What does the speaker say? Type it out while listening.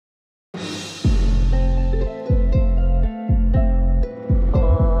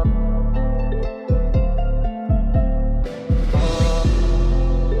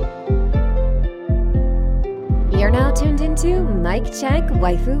to Mic Check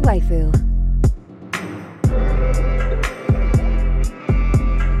Waifu Waifu.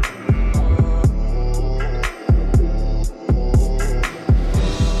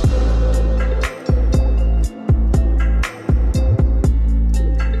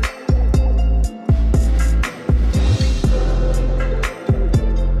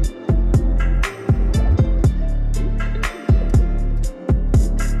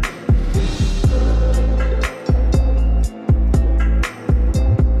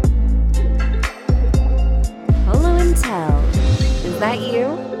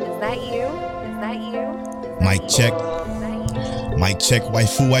 Mic check,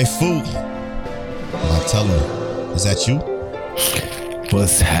 waifu, waifu. I tell him, is that you?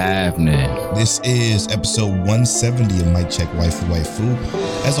 What's happening? This is episode 170 of Mic Check, Waifu, Waifu.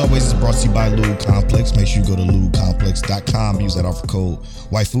 As always, it's brought to you by Lube Complex. Make sure you go to lubecomplex.com. Use that offer code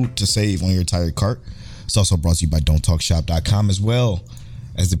waifu to save on your entire cart. It's also brought to you by don'ttalkshop.com as well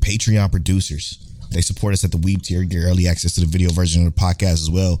as the Patreon producers. They support us at the Weeb tier, get early access to the video version of the podcast as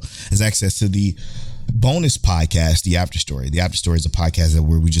well as access to the bonus podcast, The After Story. The After Story is a podcast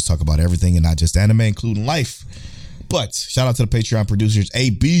where we just talk about everything and not just anime, including life. But shout out to the Patreon producers,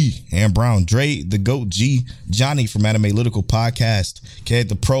 AB, Ann Brown, Dre, The Goat, G, Johnny from Anime Lytical Podcast, Ked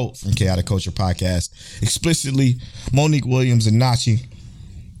the Pro from Chaotic Culture Podcast, Explicitly, Monique Williams, and Nachi.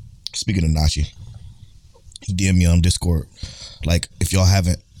 Speaking of Nachi, he DM me on Discord, like, if y'all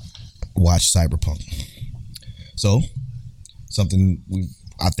haven't watched Cyberpunk. So, something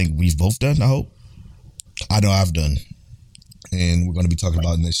I think we've both done, I hope. I know I've done, and we're going to be talking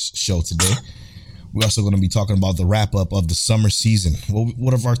about in this show today. We're also going to be talking about the wrap up of the summer season.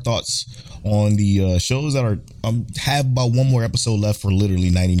 What are our thoughts on the shows that are have about one more episode left for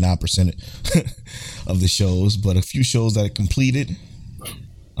literally 99% of the shows, but a few shows that are completed,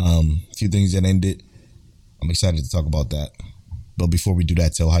 a few things that ended. I'm excited to talk about that. But before we do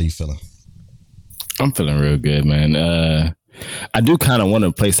that, Tell, how you feeling? I'm feeling real good, man. I do kind of want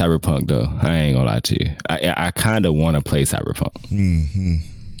to play Cyberpunk, though. I ain't gonna lie to you. I kind of want to play Cyberpunk. Mm-hmm.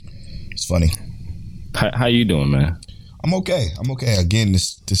 It's funny. How you doing, man? I'm okay. Again,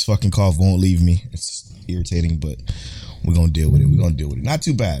 this fucking cough won't leave me. It's irritating, but we're gonna deal with it. Not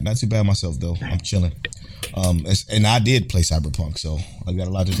too bad myself, though. I'm chilling. And I did play Cyberpunk, so I got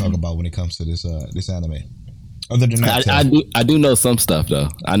a lot to talk about when it comes to this anime. Other than that, I do know some stuff, though.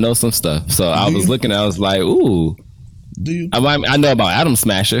 I know some stuff. So I was looking, I was like, ooh. Do you? I know about Atom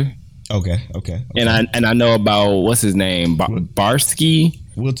Smasher. Okay. And I know about, what's his name, Barsky.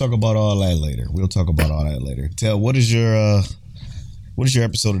 We'll talk about all that later. Tell, what is your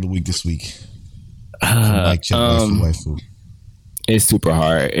episode of the week this week? Like Check Waifu. It's super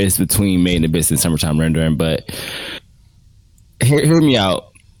hard. It's between Made in Abyss and Summertime Rendering, but hear me out.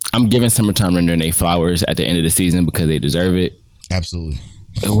 I'm giving Summertime Rendering their flowers at the end of the season because they deserve it. Absolutely.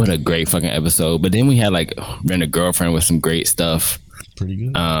 What a great fucking episode. But then we had like Rent a Girlfriend with some great stuff. Pretty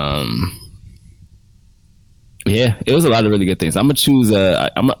good. Yeah, it was a lot of really good things. I'm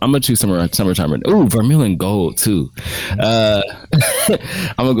gonna choose Summertime Rendering. Ooh, Vermilion Gold too. I'm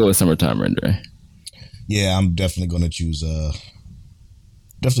gonna go with Summertime Rendering. Yeah, I'm definitely gonna choose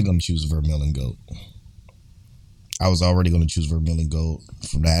Vermilion Gold. I was already gonna choose Vermilion Gold.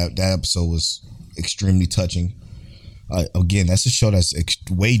 From that episode was extremely touching. Again, that's a show that's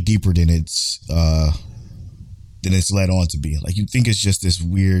way deeper than it's led on to be. Like, you think it's just this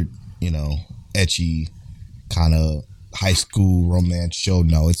weird, ecchi kind of high school romance show.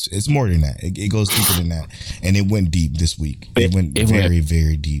 No, it's more than that. It goes deeper than that, and it went deep this week. It went very,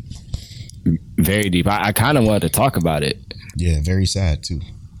 very deep. Very deep. I kind of wanted to talk about it. Yeah, very sad too.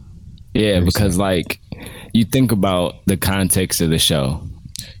 Yeah, very because sad. Like, you think about the context of the show.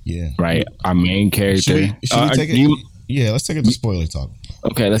 Yeah. Right. Our main character. Should we take it? Yeah, let's take it to spoiler talk.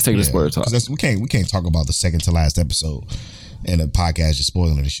 Okay, let's take it to spoiler talk. We can't talk about the second to last episode in a podcast just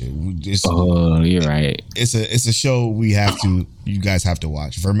spoiling the shit. You're right. It's a show you guys have to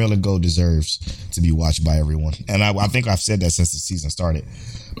watch. Vermilion Gold deserves to be watched by everyone, and I think I've said that since the season started.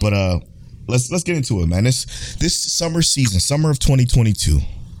 But let's get into it, man. This summer season, summer of 2022.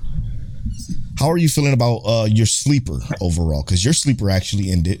 How are you feeling about your sleeper overall? Because your sleeper actually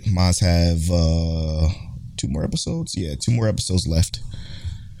ended. Mine's have 2 more episodes. Yeah, 2 more episodes left.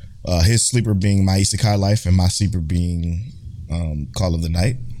 His sleeper being My Isekai Life, and my sleeper being Call of the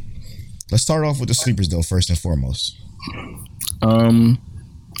Night. Let's start off with the sleepers, though, first and foremost.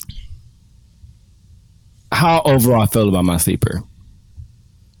 How overall I feel about my sleeper?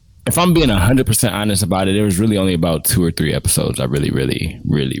 If I'm being 100% honest about it, there was really only about 2 or 3 episodes I really, really,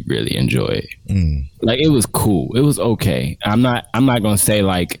 really, really enjoyed. Like, it was cool. It was okay. I'm not gonna say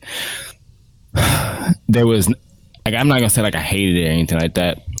like there was like I'm not gonna say like I hated it or anything like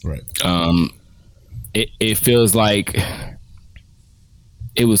that. Right. It feels like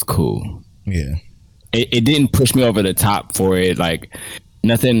it was cool. Yeah. It didn't push me over the top for it. Like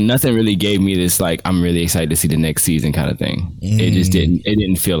nothing really gave me this like I'm really excited to see the next season kind of thing. It just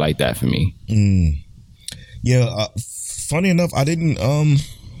didn't feel like that for me. Yeah. Funny enough, I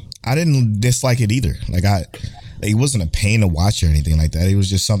didn't dislike it either. Like it wasn't a pain to watch or anything like that. It was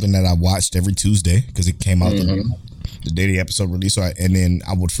just something that I watched every Tuesday because it came out the day the episode released. And then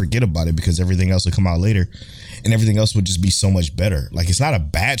I would forget about it because everything else would come out later, and everything else would just be so much better. Like it's not a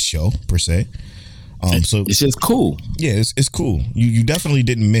bad show per se. So it's just cool. Yeah, it's cool. You definitely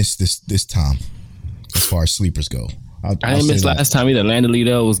didn't miss this time as far as sleepers go. I didn't miss last time either. Land of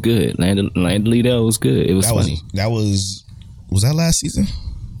Liddell was good. Land of Liddell was good. It was funny. Was that last season?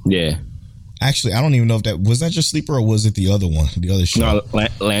 Yeah. Actually, I don't even know if was that your sleeper or was it the other one, the other show? No,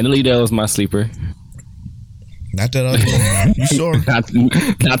 Land of Liddell was my sleeper. Not that other one. You sure?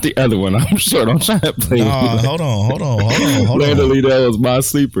 not the other one. I'm sure. Don't try to play. Nah, hold on. Land of Liddell was my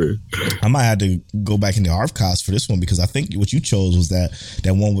sleeper. I might have to go back in the archives for this one because I think what you chose was that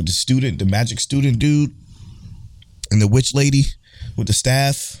one with the magic student dude and the witch lady with the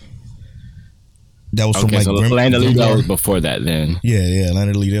staff. That was from like so Land of Liddell was before that then. Yeah, Land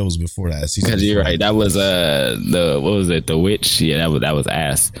of Liddell was before that. Because you're right. That was what was it? The witch? Yeah, that was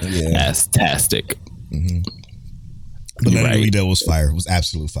ass-tastic. Mm-hmm. But Land of Liddell was fire. It was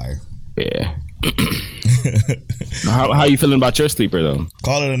absolute fire. Yeah. How you feeling about your sleeper though?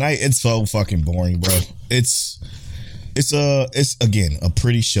 Call It a Night. It's so fucking boring, bro. It's again a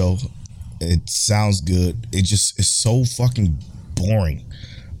pretty show. It sounds good. It's so fucking boring.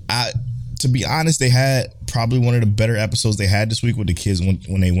 To be honest, they had probably one of the better episodes they had this week with the kids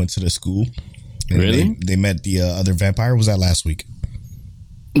when they went to the school. And really? They met the other vampire. Was that last week?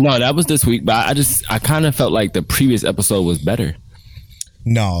 No, that was this week. But I kind of felt like the previous episode was better.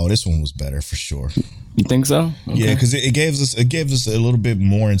 No, this one was better for sure. You think so? Okay. Yeah, because it gave us a little bit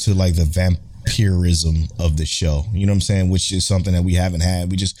more into like the vampirism of the show. You know what I'm saying? Which is something that we haven't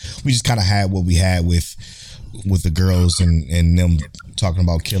had. We just kind of had what we had with the girls and them talking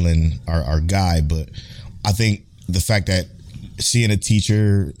about killing our guy. But I think the fact that seeing a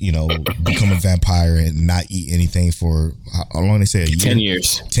teacher, become a vampire and not eat anything for how long they say, a year? 10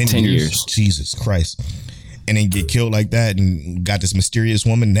 years. 10 years. Jesus Christ. And then get killed like that and got this mysterious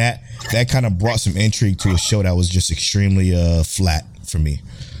woman, that kind of brought some intrigue to a show that was just extremely flat for me.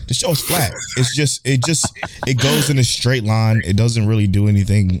 The show is flat. It goes in a straight line. It doesn't really do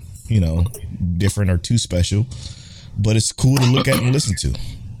anything different or too special, but it's cool to look at and listen to,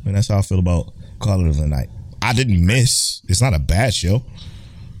 and that's how I feel about Call It a Night. I didn't miss. It's not a bad show.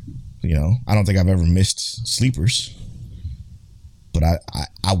 I don't think I've ever missed sleepers, but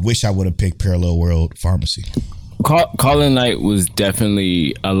I wish I would have picked Parallel World Pharmacy. Call It a Night was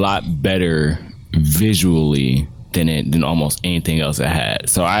definitely a lot better visually than almost anything else it had.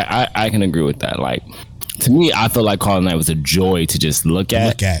 So I can agree with that. Like, to me, I feel like Call It a Night was a joy to just look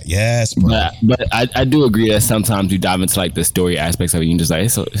at. Yes, bro. But I do agree that sometimes you dive into like the story aspects of it, and you just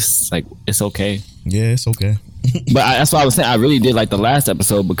like it's okay. Yeah, it's okay. But that's what I was saying. I really did like the last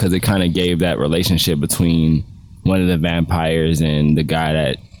episode because it kind of gave that relationship between one of the vampires and the guy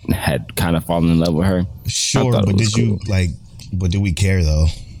that had kind of fallen in love with her. Sure, but did you but did we care though?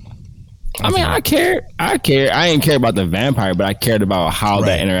 I cared. I didn't care about the vampire, but I cared about how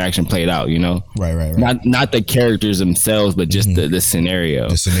that interaction played out, Right. Not the characters themselves, but just the scenario.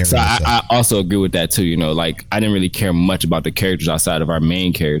 The scenario. So I also agree with that too, like I didn't really care much about the characters outside of our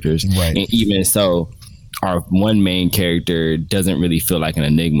main characters. Right. And even so, our one main character doesn't really feel like an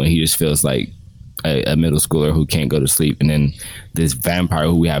enigma. He just feels like a middle schooler who can't go to sleep. And then this vampire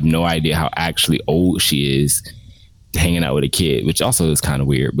who we have no idea how actually old she is, hanging out with a kid, which also is kind of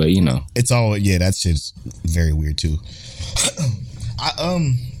weird, but it's all that shit's very weird too.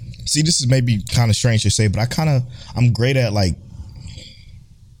 I see, this is maybe kind of strange to say, but I'm great at like,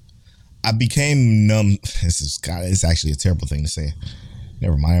 I became numb. It's actually a terrible thing to say.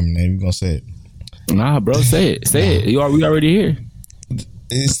 Never mind, I'm not even gonna say it. Nah, bro, say it. We already here.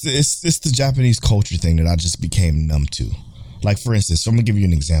 It's the Japanese culture thing that I just became numb to. Like, for instance, I'm going to give you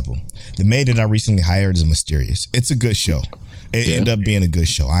an example. The maid that I recently hired is Mysterious. It's a good show. It ended up being a good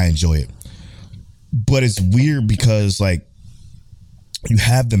show. I enjoy it. But it's weird because, like, you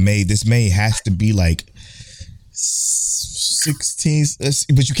have the maid. This maid has to be, like, 16,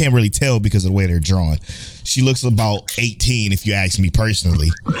 but you can't really tell because of the way they're drawn. She looks about 18, if you ask me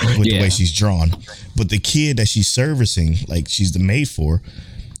personally, with the way she's drawn. But the kid that she's servicing, like, she's the maid for,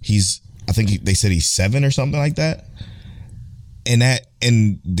 I think they said he's 7 or something like that.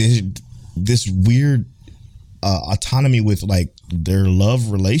 And this weird autonomy with like their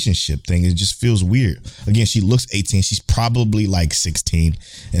love relationship thing. It just feels weird. Again, she looks 18. She's probably like 16,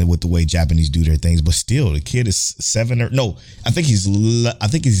 and with the way Japanese do their things, but still, the kid is 7 or no. I think he's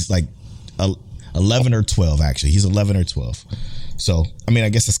like 11 or 12. Actually, he's 11 or 12. So I mean, I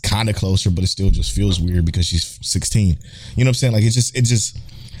guess it's kind of closer, but it still just feels weird because she's 16. You know what I'm saying? Like it just.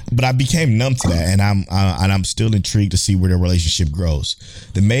 But I became numb to that, and I'm still intrigued to see where their relationship grows.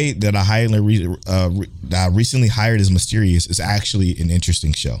 The maid that I recently hired as Mysterious is actually an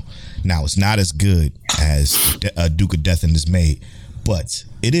interesting show. Now it's not as good as Duke of Death and His Maid, but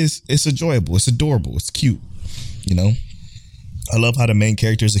it's enjoyable, it's adorable, it's cute. You know, I love how the main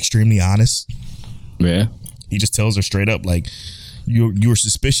character is extremely honest. Yeah, he just tells her straight up like you're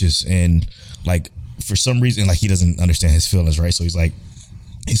suspicious, and like for some reason like he doesn't understand his feelings, right? So he's like.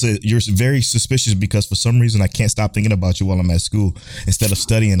 He said, you're very suspicious because for some reason I can't stop thinking about you while I'm at school. Instead of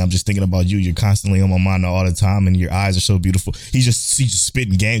studying, I'm just thinking about you. You're constantly on my mind all the time, and your eyes are so beautiful. He's just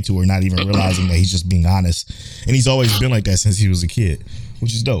spitting game to her, not even realizing that he's just being honest. And he's always been like that since he was a kid,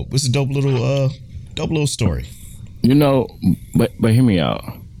 which is dope. It's a dope little story. You know, but hear me out.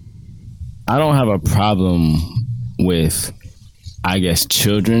 I don't have a problem with, I guess,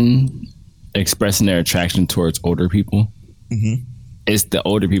 children expressing their attraction towards older people. Mm-hmm. It's the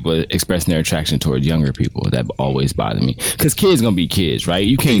older people expressing their attraction towards younger people that always bother me. Because kids gonna be kids, right?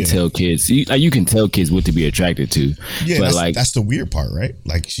 You can't tell kids. You can tell kids what to be attracted to. Yeah, but that's the weird part, right?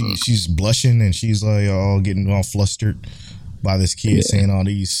 Like she's blushing and she's like all getting all flustered by this kid saying all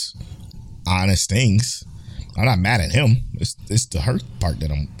these honest things. I'm not mad at him. It's the hurt part that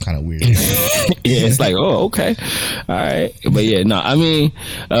I'm kind of weird. Yeah, it's like, oh, okay, all right. But yeah, no, I mean,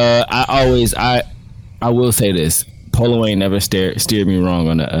 I will say this. Polo ain't never steered me wrong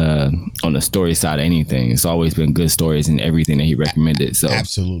on the story side of anything. It's always been good stories and everything that he recommended. So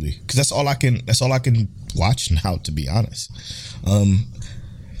absolutely, because that's all I can watch now, to be honest.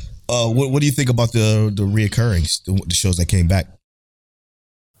 What do you think about the reoccurring the shows that came back?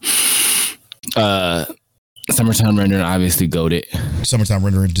 Summertime Rendering obviously goated. Summertime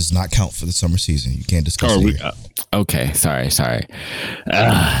Rendering does not count for the summer season. You can't discuss it. Okay, sorry.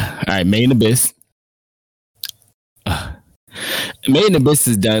 All right, Made in Abyss. Made in Abyss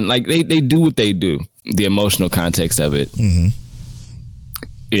is done. Like they do what they do. The emotional context of it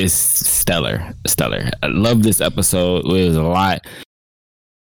is stellar. I love this episode. It was a lot.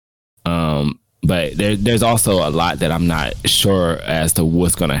 But there's also a lot that I'm not sure as to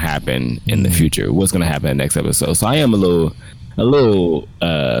what's going to happen in the future. What's going to happen in the next episode. So I am a little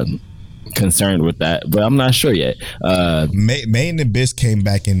concerned with that, but I'm not sure yet. Made in Abyss came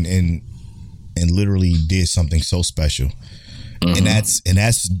back and literally did something so special. And that's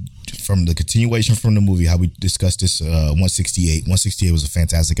from the continuation from the movie, how we discussed this. 168 was a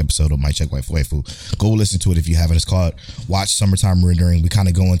fantastic episode of Mic Check Waifu. Go listen to it if you haven't. It's called Watch Summertime Rendering. We kind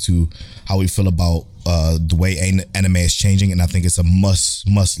of go into how we feel about the way anime is changing, and I think it's a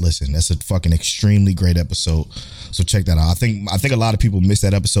must listen. That's a fucking extremely great episode, so check that out. I think a lot of people missed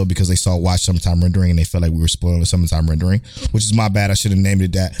that episode because they saw Watch Summertime Rendering and they felt like we were spoiling Summertime Rendering, which is my bad. I should have named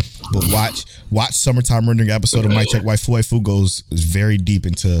it that. But watch Summertime Rendering episode of Mic Check Waifu goes very deep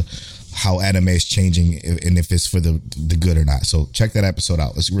into how anime is changing and if it's for the good or not. So check that episode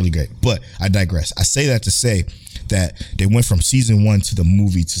out. It's really great. But I digress. I say that to say that they went from season 1 to the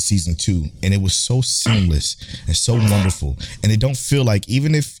movie to season 2, and it was so seamless and so wonderful. And it don't feel like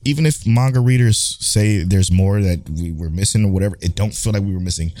even if manga readers say there's more that we were missing or whatever, it don't feel like we were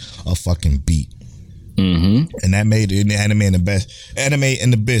missing a fucking beat. And that made it Anime in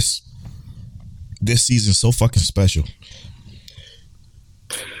the Abyss this season so fucking special.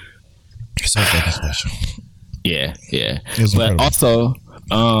 So fucking special. Yeah. But also,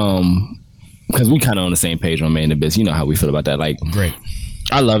 because we kind of on the same page on Made in Abyss. You know how we feel about that. Like, great.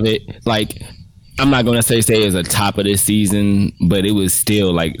 I love it. Like, I'm not going to say it's a top of this season, but it was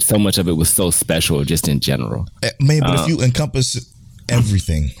still like so much of it was so special just in general. Man, but if you encompass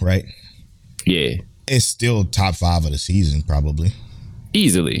everything, right? Yeah. It's still top 5 of the season, probably.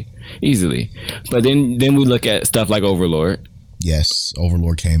 Easily. But then we look at stuff like Overlord. Yes,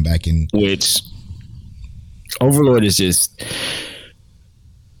 Overlord came back in. Which Overlord is just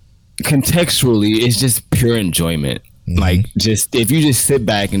contextually, it's just pure enjoyment. Like, just if you just sit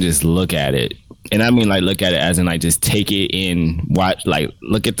back and just look at it, and I mean like look at it as in like just take it in, watch, like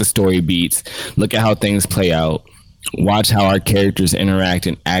look at the story beats, look at how things play out, watch how our characters interact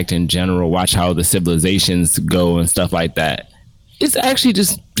and act in general, watch how the civilizations go and stuff like that. It's actually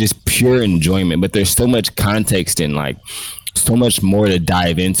just pure enjoyment, but there's so much context and like so much more to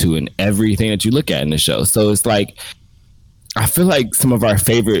dive into in everything that you look at in the show. So it's like I feel like some of our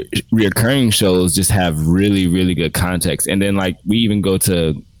favorite reoccurring shows just have really, really good context. And then like we even go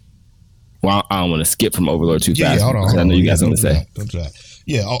to, well, I don't want to skip from Overlord too fast. Hold on. I know you guys want to say. Don't do that.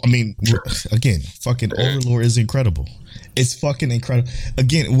 Yeah, I mean, again, fucking Overlord is incredible. It's fucking incredible.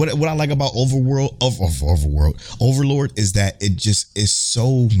 Again, what I like about Overlord is that it just is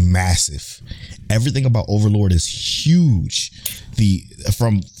so massive. Everything about Overlord is huge.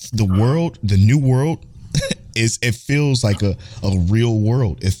 From the world, the new world, it feels like a real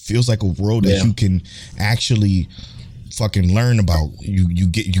world. It feels like a world that you can actually fucking learn about. You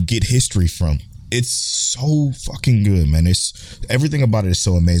get history from. It's so fucking good, man. It's everything about it is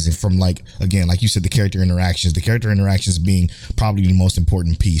so amazing. From like, again, like you said, the character interactions being probably the most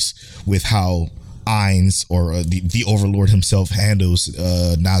important piece with how Ainz or the Overlord himself handles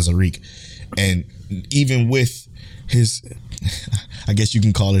Nazarick, and even with his, I guess you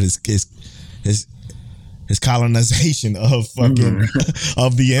can call it his colonization of fucking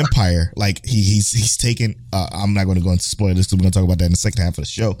of the Empire. Like he's taken. I'm not going to go into spoilers because we're going to talk about that in the second half of the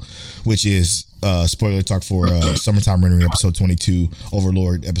show, which is spoiler talk for Summertime Rendering episode 22,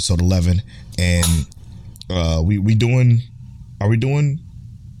 Overlord episode 11, and we doing? Are we doing?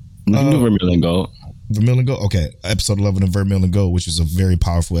 Vermilion Gold. Vermilion Gold. Okay, episode 11 of Vermilion Gold, which is a very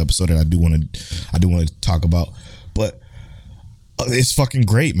powerful episode that I do want to talk about, but it's fucking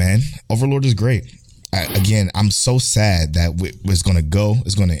great, man. Overlord is great. Again, I'm so sad that it's going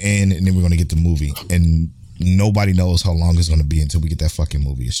to end, and then we're going to get the movie, and nobody knows how long it's going to be until we get that fucking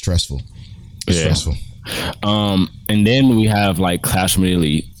movie. It's stressful. Stressful. And then we have like Clash from the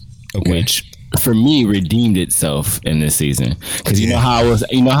Elite, which for me redeemed itself in this season, because you know how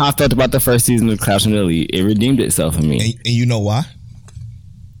I felt about the first season of Clash from the Elite. It redeemed itself for me, and you know why?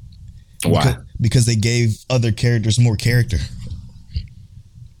 Why? Because they gave other characters more character.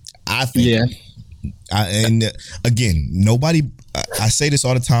 I think. Yeah. And again, nobody, I say this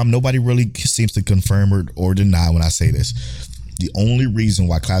all the time, nobody really seems to confirm or deny when I say this. The only reason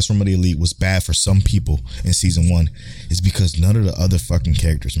why Classroom of the Elite was bad for some people in season 1 is because none of the other fucking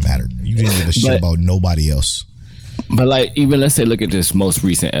characters mattered. You didn't give a shit about nobody else. But like, even let's say, look at this most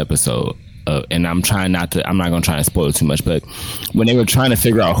recent episode, and I'm not going to try and spoil too much, but when they were trying to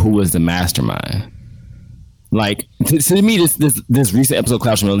figure out who was the mastermind, like to me, this recent episode of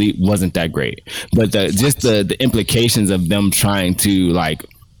Clash of Elite wasn't that great, but the implications of them trying to like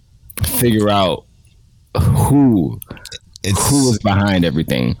figure out who was behind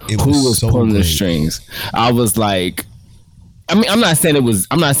everything, who was so pulling the strings. I was like, I mean, I'm not saying it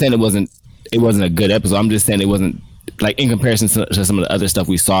wasn't a good episode. I'm just saying it wasn't, like, in comparison to some of the other stuff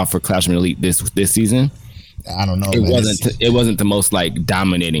we saw for Clash of Elite this season. I don't know. It wasn't the most like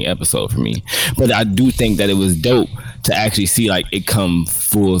dominating episode for me, but I do think that it was dope to actually see like it come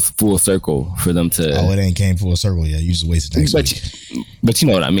full circle for them to. Oh, it ain't came full circle yet. You just wasted next week. But you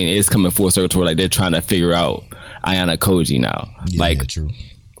know what I mean. It's coming full circle to where like they're trying to figure out Ayana Koji now. Yeah, true.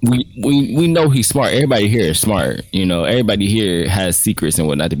 We know he's smart. Everybody here is smart. You know, everybody here has secrets and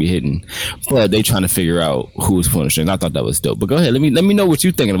whatnot to be hidden. But they trying to figure out who's pulling the strings. I thought that was dope. But go ahead, let me know what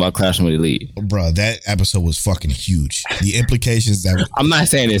you're thinking about Clash of the Elite. Bro, that episode was fucking huge. The implications that I'm not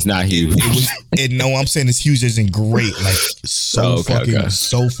saying it's not huge. No, I'm saying it's huge as in great. Like so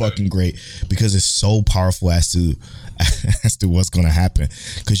fucking great, because it's so powerful as to what's gonna happen.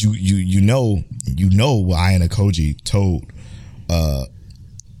 Because you know what Ayana Koji told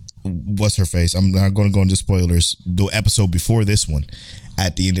what's her face? I'm not going to go into spoilers. The episode before this one,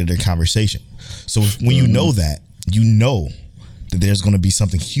 at the end of their conversation. So when you know that there's going to be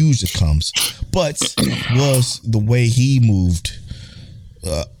something huge that comes. But was the way he moved.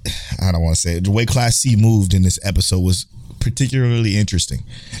 I don't want to say it. The way Class C moved in this episode was particularly interesting,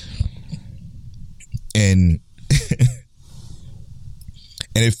 and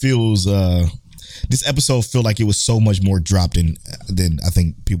it feels. This episode felt like it was so much more dropped than I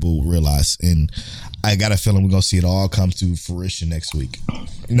think people realize. And I got a feeling we're going to see it all come to fruition next week.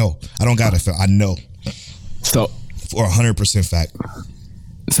 No, I don't got a feeling. I know. So, for 100% fact.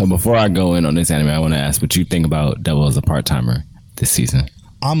 So before I go in on this anime, I want to ask what you think about Devil as a Part-Timer this season.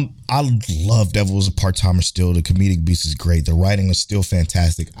 I love Devil as a Part-Timer still. The comedic beats is great. The writing is still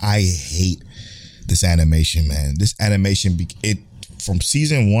fantastic. I hate this animation, man. This animation, from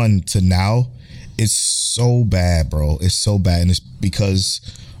season 1 to now, it's so bad, bro. It's so bad, and it's because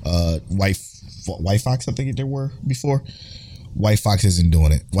White Fox, I think there were before. White Fox isn't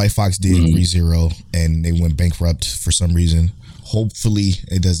doing it. White Fox did ReZero, and they went bankrupt for some reason. Hopefully,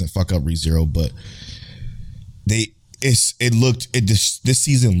 it doesn't fuck up ReZero, but this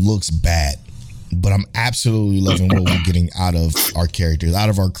season looks bad. But I'm absolutely loving what we're getting out of our characters, out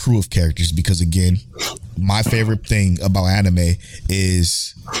of our crew of characters, because again, my favorite thing about anime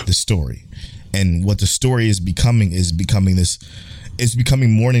is the story, and what the story is becoming this. It's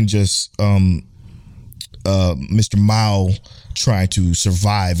becoming more than just Mr. Mao trying to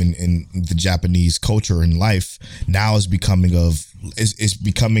survive in the Japanese culture and life. Now it's becoming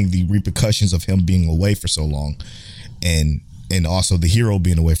the repercussions of him being away for so long, and also the hero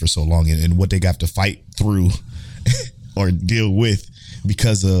being away for so long, and what they got to fight through or deal with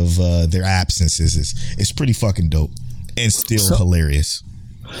because of their absences. It's pretty fucking dope and still hilarious.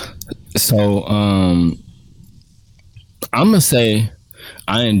 So I'm gonna say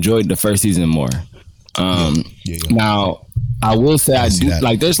I enjoyed the first season more. Now I will say I do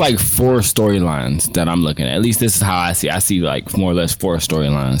like there's like 4 storylines that I'm looking at least this is how I see like more or less 4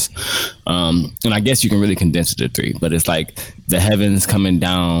 storylines, and I guess you can really condense it to 3, but it's like the heavens coming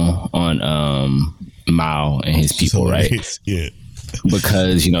down on Mao and his people, right? Yeah,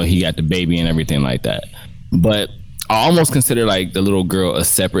 because he got the baby and everything like that, but I almost consider like the little girl a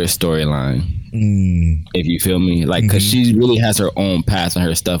separate storyline. If you feel me, like, because she really has her own past and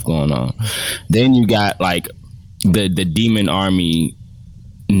her stuff going on. Then you got like the demon army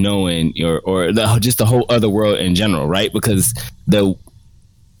knowing or just the whole other world in general, right? Because the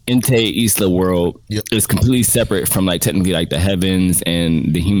Ente Isla world is completely separate from like technically like the heavens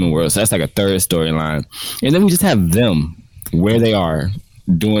and the human world. So that's like a third storyline. And then we just have them where they are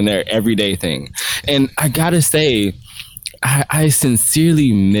doing their everyday thing. And I gotta say, I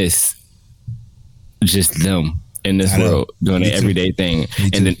sincerely miss just them in this world doing their everyday thing.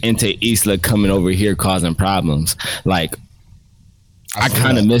 And then Ente Isla coming over here causing problems. Like, I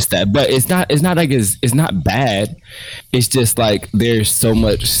kind of miss that, but it's not like it's not bad. It's just like there's so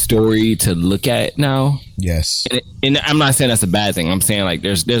much story to look at now. Yes, and I'm not saying that's a bad thing. I'm saying like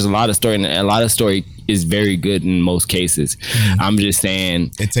there's a lot of story, and a lot of story is very good in most cases. I'm just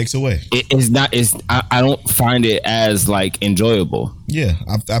saying it takes away. I don't find it as like enjoyable. Yeah,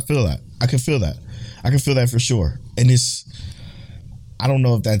 I feel that. I can feel that. I can feel that for sure. And I don't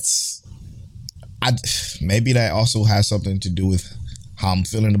know if that's. Maybe that also has something to do with how I'm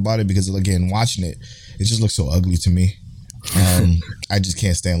feeling about it, because again, watching it just looks so ugly to me. I just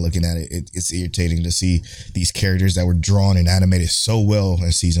can't stand looking at it. It's irritating to see these characters that were drawn and animated so well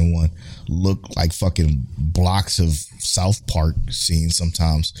in season 1 look like fucking blocks of South Park scenes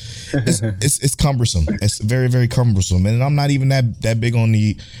sometimes. It's cumbersome. It's very, very cumbersome. And I'm not even that big on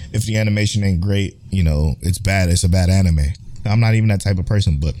if the animation ain't great, it's bad. It's a bad anime. I'm not even that type of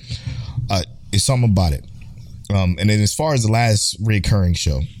person, but it's something about it. And then as far as the last recurring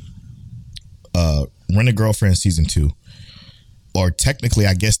show, Rent-A-Girlfriend season 2, or technically,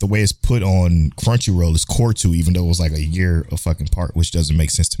 I guess the way it's put on Crunchyroll is Core 2, even though it was like a year of fucking part, which doesn't make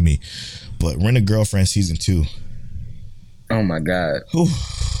sense to me. But Rent-A-Girlfriend season 2. Oh my God.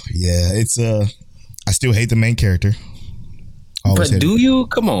 Yeah, it's I still hate the main character. But do you?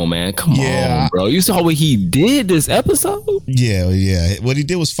 Come on, man. Come on, bro. You saw what he did this episode? Yeah. What he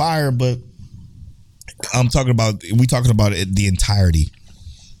did was fire, but we talking about it, the entirety.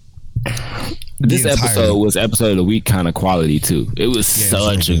 This episode was episode of the week kind of quality too. It was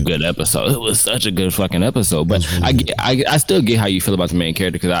such a good episode. It was such a good fucking episode. But really I still get how you feel about the main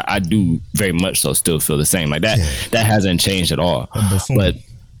character, because I do very much so still feel the same. Like that that hasn't changed at all. But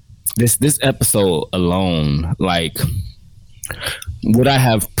this episode alone, like, would I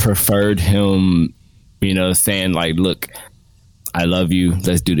have preferred him, saying like, "Look, I love you.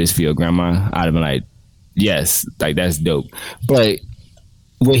 Let's do this for your grandma"? I'd have been like, yes, like that's dope. But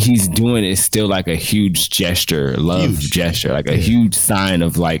what he's doing is still like a huge gesture, gesture, like a huge sign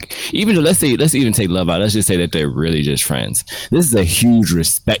of like, even though let's even take love out. Let's just say that they're really just friends. This is a huge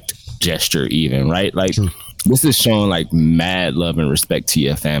respect gesture, even, right? Like, this is showing like mad love and respect to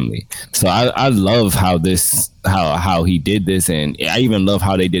your family. So I love how he did this, and I even love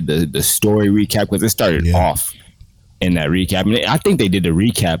how they did the story recap, because it started off in that recap. And I think they did the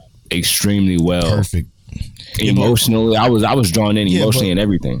recap extremely well. Perfect. Emotionally, I was drawn in emotionally and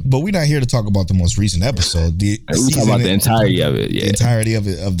everything. But we're not here to talk about the most recent episode. We talk about the entirety of it. Yeah, the entirety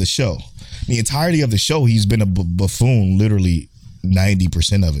of the show. The entirety of the show, he's been a buffoon literally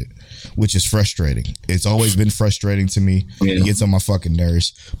 90% of it, which is frustrating. It's always been frustrating to me. It gets on my fucking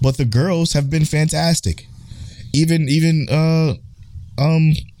nerves. But the girls have been fantastic. Even I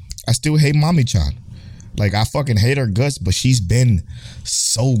still hate Mami-chan. Like, I fucking hate her guts, but she's been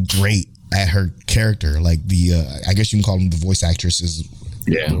so great at her character. Like, I guess you can call them the voice actresses,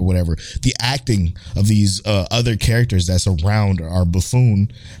 or whatever. The acting of these other characters that's around our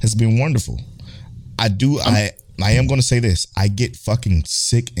buffoon has been wonderful. I am going to say this. I get fucking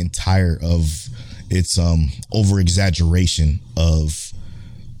sick and tired of its over exaggeration of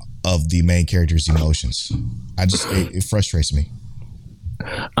of the main character's emotions. It frustrates me.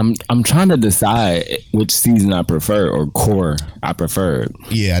 I'm trying to decide which season I prefer or core I preferred.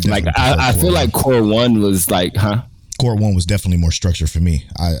 Yeah, I feel like core 1 was like, Core 1 was definitely more structured for me.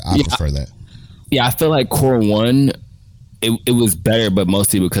 I prefer that. Yeah, I feel like core 1 it was better, but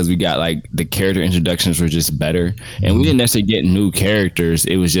mostly because we got like the character introductions were just better, and we didn't necessarily get new characters.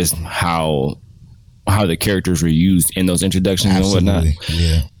 It was just how the characters were used in those introductions. Absolutely. And whatnot.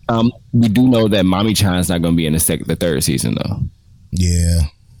 Yeah. We do know that Mami-chan's not going to be in the third season though. Yeah.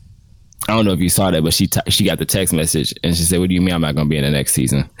 I don't know if you saw that, but she got the text message and she said, "What do you mean I'm not going to be in the next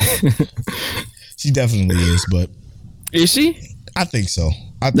season?" She definitely is, but is she? I think so.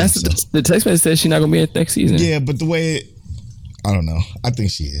 The text message says she's not going to be in the next season. Yeah, but the way I don't know. I think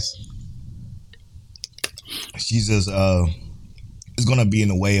she is. She's just it's going to be in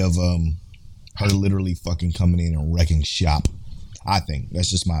the way of her literally fucking coming in and wrecking shop. I think that's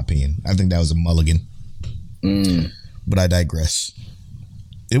just my opinion. I think that was a mulligan. But I digress.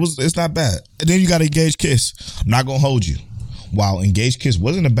 It's not bad. And then you got Engaged Kiss. I'm not gonna hold you. While Engaged Kiss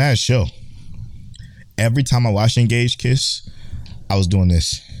wasn't a bad show, every time I watched Engaged Kiss, I was doing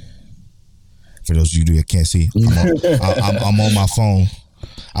this. For those of you that can't see, I'm on my phone.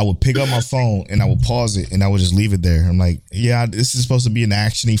 I would pick up my phone and I would pause it and I would just leave it there. I'm like, yeah, this is supposed to be an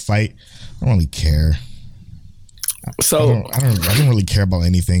actiony fight. I don't really care. So I don't really care about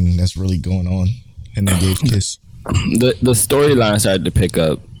anything that's really going on in Engaged Kiss. The storyline started to pick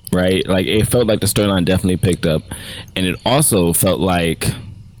up, right? Like it felt like the storyline definitely picked up, and it also felt like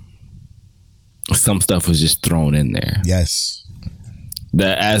some stuff was just thrown in there. Yes.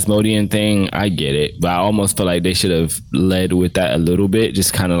 The Asmodean thing, I get it, but I almost feel like they should have led with that a little bit,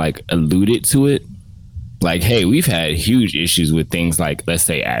 just kind of like alluded to it. Like, hey, we've had huge issues with things like, let's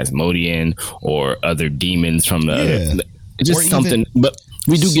say, Asmodean or other demons from the other. Just something, but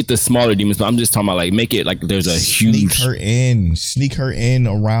we do get the smaller demons, but I'm just talking about like make it like there's a huge sneak her in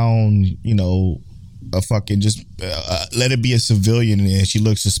around, a fucking just let it be a civilian and she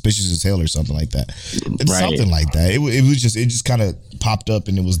looks suspicious as hell or something like that. It's something like that. It just kind of popped up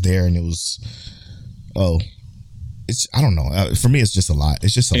and it was there and it was I don't know. For me, it's just a lot.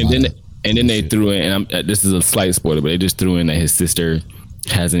 It's just a lot. And then they threw in, and this is a slight spoiler, but they just threw in that his sister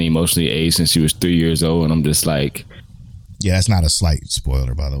hasn't emotionally aged since she was 3 years old, and I'm just like. Yeah, that's not a slight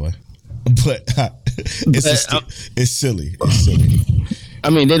spoiler, by the way. But it's silly. It's silly. I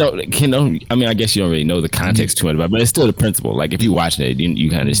mean, I guess you don't really know the context too much about it, but it's still the principle. Like, if you watch it, you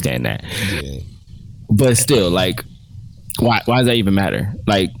can understand that. Yeah. But still, like, why does that even matter?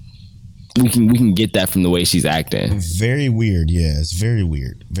 Like, we can get that from the way she's acting. Very weird, yeah. It's very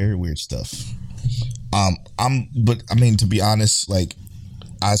weird. Very weird stuff. But I mean, to be honest, like,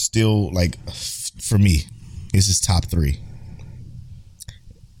 I still, like, for me, this is top 3.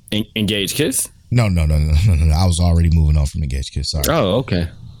 Engaged Kiss? No. I was already moving on from Engaged Kiss. Sorry. Oh, okay.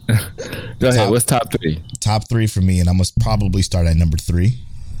 Go ahead. What's top 3? Top 3 for me, and I must probably start at number 3.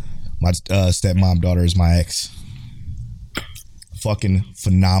 My stepmom daughter is my ex. Fucking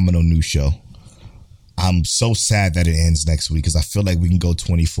phenomenal new show. I'm so sad that it ends next week because I feel like we can go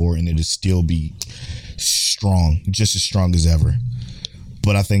 24 and it'll still be strong, just as strong as ever.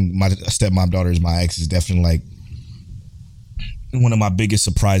 But I think my stepmom daughter is my ex is definitely like one of my biggest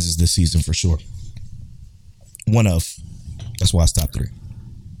surprises this season for sure. That's why it's top 3.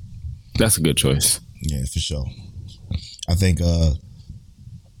 That's a good choice. Yeah, for sure. I think the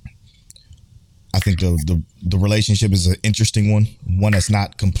relationship is an interesting one that's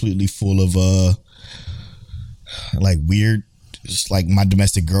not completely full of like weird, just like my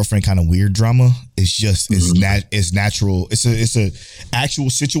domestic girlfriend kind of weird drama. It's just it's natural. It's a actual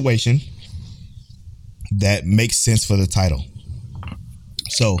situation that makes sense for the title.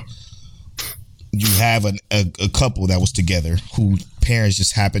 So you have a couple that was together who parents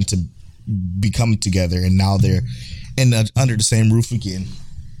just happened to become together, and now they're under the same roof again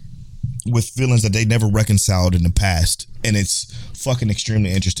with feelings that they never reconciled in the past, and it's fucking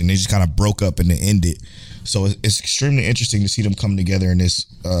extremely interesting. They just kind of broke up and they ended. So it's extremely interesting to see them come together in this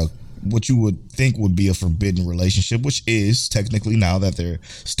what you would think would be a forbidden relationship, which is technically now that they're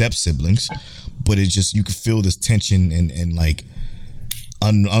step siblings, but it's just you can feel this tension and like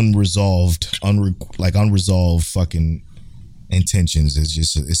unresolved fucking intentions.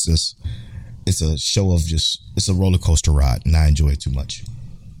 It's a show of it's a roller coaster ride, and I enjoy it too much.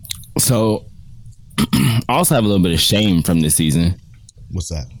 So I also have a little bit of shame from this season. What's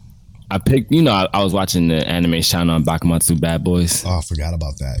that? I picked, I was watching the anime channel on Bakumatsu Bad Boys. Oh, I forgot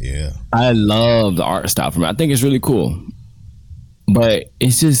about that. Yeah. I love the art style from it. I think it's really cool. But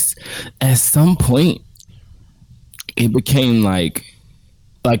it's just, at some point, it became like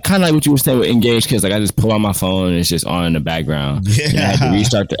like kind of like what you were saying with Engaged Kids. Like I just pull out my phone and it's just on in the background. Yeah. And I had to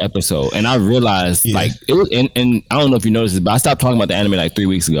restart the episode, and I realized like it was. And I don't know if you noticed this, but I stopped talking about the anime like 3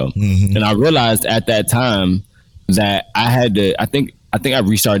 weeks ago, and I realized at that time that I had to. I think I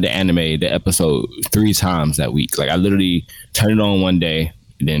restarted the episode 3 times that week. Like I literally turned it on one day,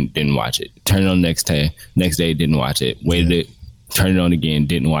 then didn't watch it. Turned it on next day, didn't watch it. Waited it, turned it on again,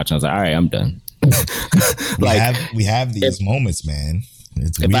 didn't watch it. I was like, all right, I'm done. we have these moments, man.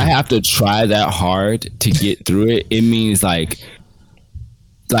 If I have to try that hard to get through it, it means like,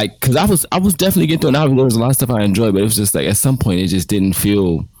 because I was definitely getting through it. Now there was a lot of stuff I enjoyed, but it was just like at some point it just didn't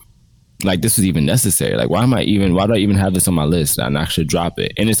feel like this was even necessary. Like why do I even have this on my list? And I should drop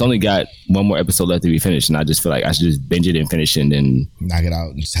it. And it's only got one more episode left to be finished, and I just feel like I should just binge it and finish it and then knock it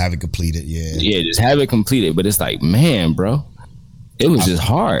out and just have it completed. Yeah, just have it completed. But it's like, man, bro, it was just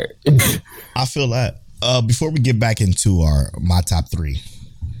hard. I feel that. Before we get back into my top 3,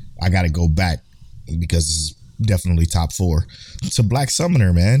 I got to go back because this is definitely top 4 to Black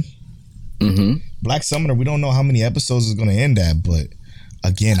Summoner, man. Black Summoner. We don't know how many episodes it's going to end at, but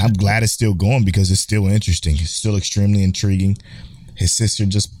again, I'm glad it's still going because it's still interesting. It's still extremely intriguing. His sister,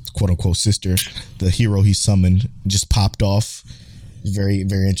 just quote unquote sister, the hero he summoned, just popped off. Very,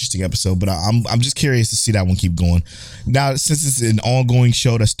 very interesting episode, but I'm just curious to see that one keep going. Now, since it's an ongoing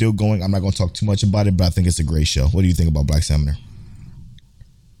show that's still going, I'm not going to talk too much about it, but I think it's a great show. What do you think about Black Summoner?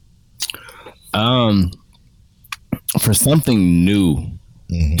 For something new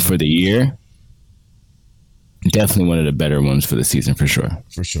for the year, definitely one of the better ones for the season, for sure.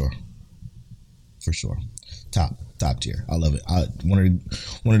 For sure. Top tier. I love it. One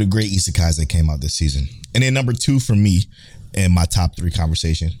of the great isekais that came out this season. And then number 2 for me in my top 3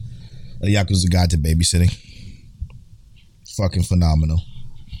 conversation, Yakuza Guide to Babysitting. Fucking phenomenal.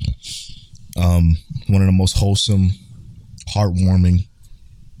 One of the most wholesome, heartwarming,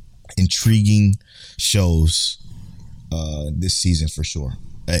 intriguing shows this season for sure.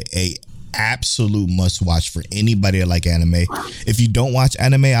 A absolute must watch for anybody that like anime. If you don't watch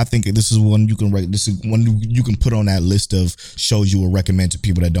anime, I think this is one you can put on that list of shows you will recommend to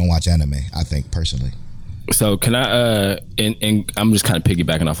people that don't watch anime, I think, personally. So can I and I'm just kind of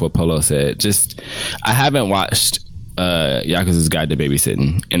piggybacking off what Polo said. I haven't watched Yakuza's Guide to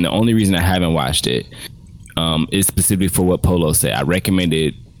Babysitting, and the only reason I haven't watched it is specifically for what Polo said. I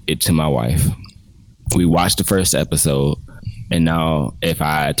recommended it to my wife. We watched the first episode, and now if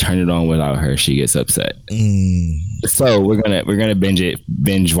I turn it on without her, she gets upset. So we're gonna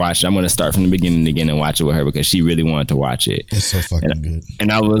binge watch. I'm gonna start from the beginning again and watch it with her because she really wanted to watch it. It's so fucking good.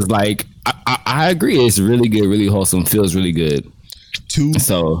 And I was like, I agree. It's really good, really wholesome, feels really good.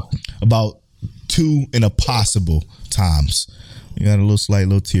 About 2 impossible times. You got a slight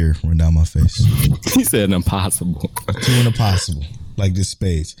little tear run down my face. He said impossible. 2 impossible, like this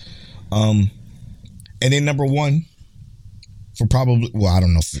spades. And then number 1 for probably, well, I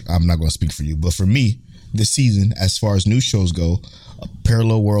don't know. I'm not going to speak for you, but for me, this season, as far as new shows go,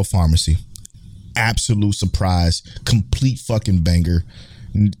 Parallel World Pharmacy, absolute surprise, complete fucking banger,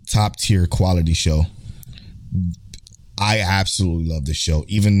 top tier quality show. I absolutely love this show.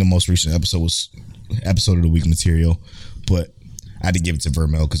 Even the most recent episode was episode of the week material, but I had to give it to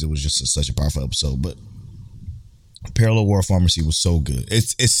Vermel because it was just such a powerful episode. But Parallel World Pharmacy was so good.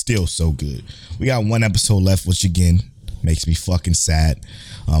 It's still so good. We got 1 episode left, which again makes me fucking sad.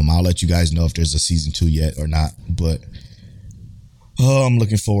 I'll let you guys know if there's a season 2 yet or not. But I'm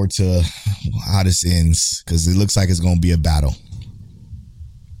looking forward to how this ends because it looks like it's going to be a battle.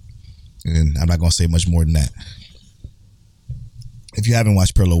 And I'm not going to say much more than that. If you haven't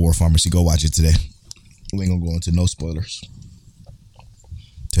watched Parallel World Pharmacy, go watch it today. We ain't going to go into no spoilers.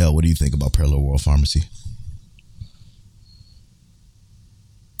 Tell, what do you think about Parallel World Pharmacy?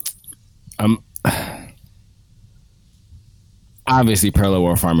 Obviously Parallel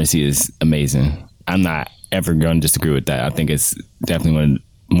World Pharmacy is amazing. I'm not ever going to disagree with that. I think it's definitely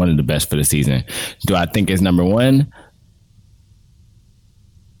one of the best for the season. Do I think it's number 1?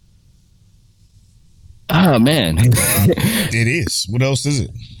 Oh man. It is. What else is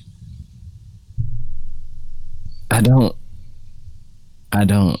it? I don't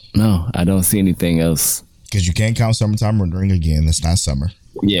know. I don't see anything else. Because you can't count Summertime Rendering again. That's not summer.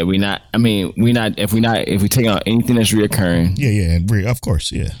 Yeah, if we take out anything that's reoccurring. Yeah, of course,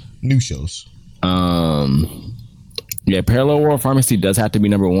 yeah. New shows. Yeah, Parallel World Pharmacy does have to be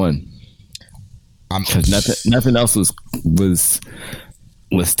number 1. Because nothing else was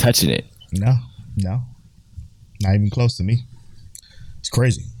touching it. No. Not even close to me. It's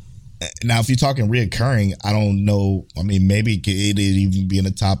crazy. Now, if you're talking reoccurring, I don't know. I mean, maybe it'd even be in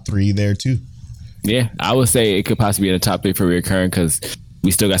the top 3 there too. Yeah, I would say it could possibly be in the top 3 for reoccurring because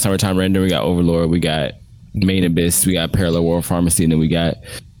we still got Summertime Render, we got Overlord, we got Main Abyss, we got Parallel World Pharmacy, and then we got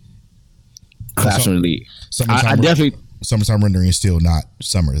Classroom Elite. I definitely Summertime Rendering is still not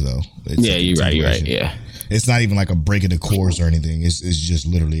summer though. It's you're right. Yeah, it's not even like a break of the course or anything. It's just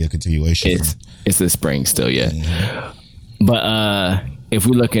literally a continuation. It's the spring still, yeah. Mm-hmm. But if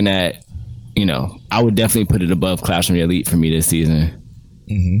we're looking at, I would definitely put it above Classroom Elite for me this season.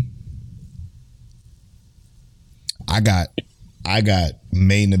 Mm-hmm. I got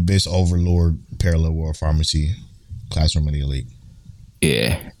Main Abyss, Overlord, Parallel World Pharmacy, Classroom Elite.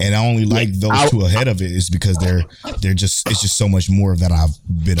 Yeah, and I only like those two ahead of it is because they're just it's just so much more that I've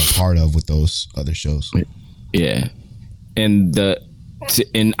been a part of with those other shows. Yeah, and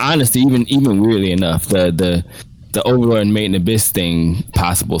honestly, even weirdly enough, the Overlord and Main Abyss thing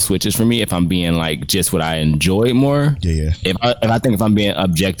possible switches for me if I'm being like just what I enjoy more. Yeah. If I'm being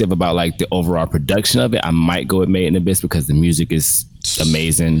objective about like the overall production of it, I might go with Main Abyss because the music is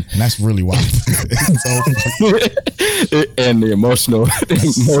amazing. And that's really why. And the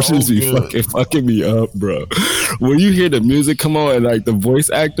emotions be fucking me up, bro. When you hear the music come on and like the voice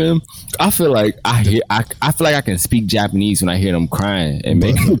acting, I feel like I feel like I can speak Japanese when I hear them crying and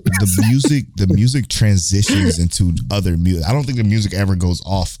make the music transitions into other music. I don't think the music ever goes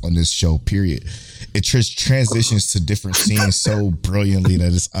off on this show, period. It transitions to different scenes so brilliantly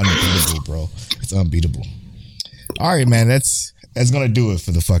that it's unbeatable, bro. It's unbeatable. All right, man, that's gonna do it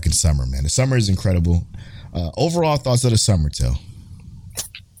for the fucking summer, man. The summer is incredible. Overall thoughts of the summer, Tell.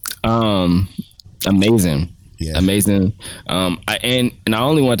 Amazing. Yeah. Amazing. I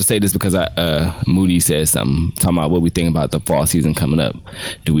only want to say this because Moody said something talking about what we think about the fall season coming up.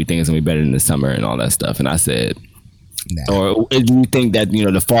 Do we think it's gonna be better than the summer and all that stuff? And I said, nah. Or do you think that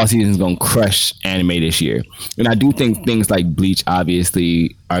the fall season is gonna crush anime this year? And I do think things like Bleach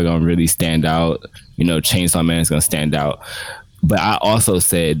obviously are gonna really stand out. Chainsaw Man is gonna stand out. But I also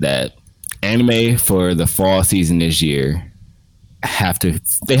said that anime for the fall season this year have to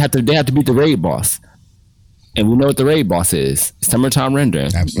beat the raid boss. And we know what the raid boss is. Summertime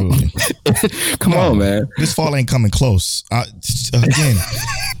Rendering. Absolutely. Come on, man. This fall ain't coming close. Again,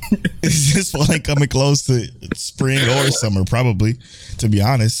 this fall ain't coming close to spring or summer, probably, to be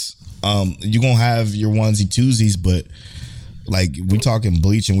honest. You're going to have your onesie twosies, but like we talking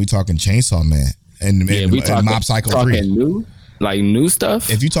Bleach and we talking Chainsaw Man and Mob Psycho 3. New stuff?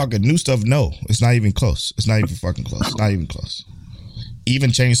 If you talking new stuff, no. It's not even close. It's not even fucking close. It's not even close.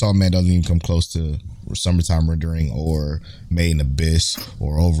 Even Chainsaw Man doesn't even come close to Summertime Rendering or Main Abyss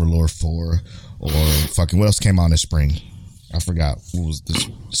or Overlord 4 or fucking what else came out in the spring? I forgot. What was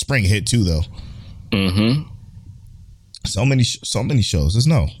the spring hit too though? Mm-hmm. So many shows. There's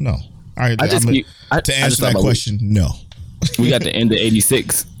no. All right. To answer that question, no. We got the end of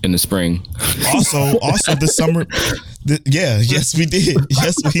 86 in the spring. Also the summer. Yes, we did.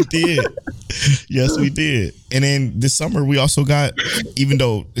 Yes, we did. And then this summer, we also got, even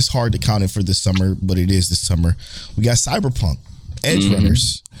though it's hard to count it for this summer, but it is this summer, we got Cyberpunk Edge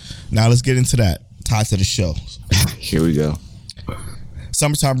Runners. Now let's get into that. Tied to the show. Here we go.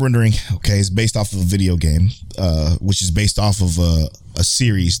 Summertime Rendering, okay, is based off of a video game, which is based off of a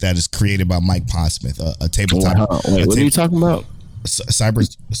series that is created by Mike Pondsmith, a tabletop. What are you talking about?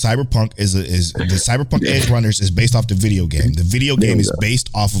 Cyberpunk is the Cyberpunk Edge Runners is based off the video game. The video game is based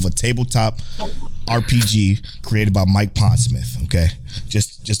off of a tabletop RPG created by Mike Pondsmith. Okay,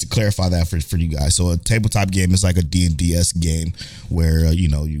 just to clarify that for you guys. So a tabletop game is like a D&D-esque game where you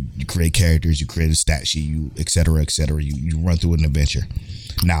create characters, you create a stat sheet, you et cetera. You run through an adventure.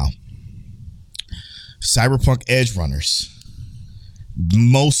 Now, Cyberpunk Edge Runners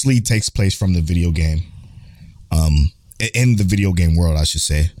mostly takes place from the video game. In the video game world, I should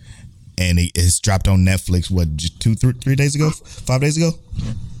say. And it's dropped on Netflix, just 3 days ago? 5 days ago?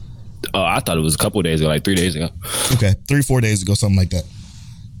 Oh, I thought it was a couple of days ago, like 3 days ago. Okay, 3-4 days ago, something like that.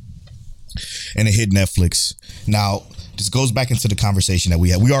 And it hit Netflix. Now, this goes back into the conversation that we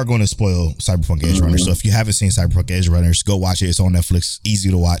had. We are going to spoil Cyberpunk Edge Runners. So if you haven't seen Cyberpunk Edge Runners, go watch it. It's on Netflix.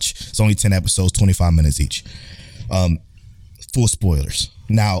 Easy to watch. It's only 10 episodes, 25 minutes each. Full spoilers.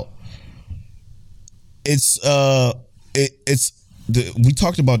 Now, we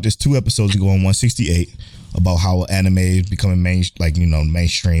talked about this 2 episodes ago on 168 about how anime is becoming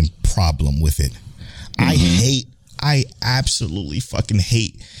mainstream problem with it. I absolutely fucking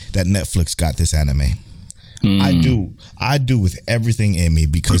hate that Netflix got this anime. I do with everything in me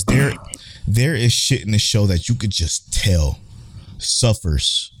because there is shit in the show that you could just tell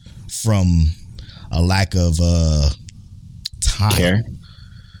suffers from a lack of time. Care?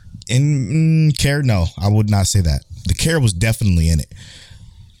 Care, no, I would not say that. The care was definitely in it,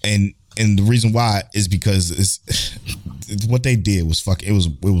 and the reason why is because what they did was it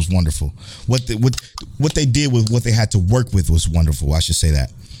was wonderful. What they did with what they had to work with was wonderful. I should say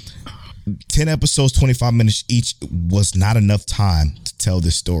that. 10 episodes, 25 minutes each was not enough time to tell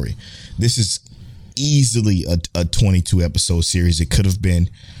this story. This is easily a 22 episode series. It could have been,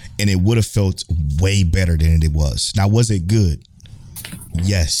 and it would have felt way better than it was. Now, was it good?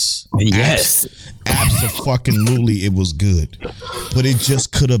 Yes. Absolutely, it was good, but it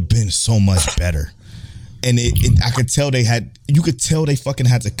just could have been so much better. And I could tell you could tell they fucking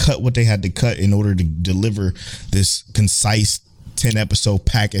had to cut what they had to cut in order to deliver this concise 10 episode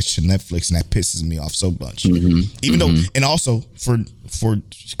package to Netflix, and that pisses me off so much. Even though, and also for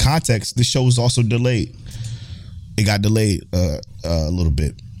context, the show was also delayed. It got delayed a little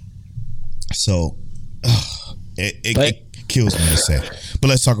bit, so it kills me to say. But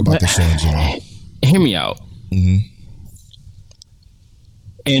let's talk about the show in general. Hear me out.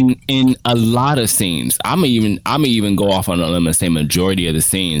 In a lot of scenes, I'm even go off on a limb and say majority of the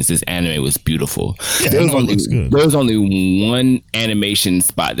scenes, this anime was beautiful. Yeah, there was only one animation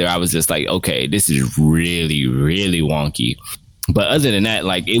spot there I was just like, okay, this is really, really wonky. But other than that,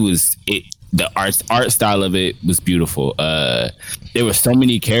 like the art style of it was beautiful. There were so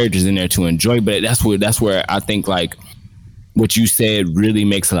many characters in there to enjoy, but that's where I think like what you said really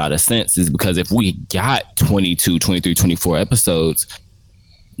makes a lot of sense, is because if we got 22, 23, 24 episodes,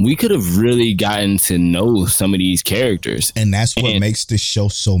 we could have really gotten to know some of these characters. And that's what makes this show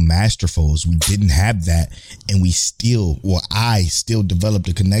so masterful, is we didn't have that, and I still developed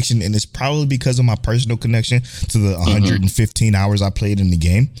a connection, and it's probably because of my personal connection to the 115 hours I played in the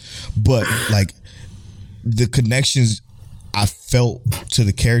game. But like the connections I felt to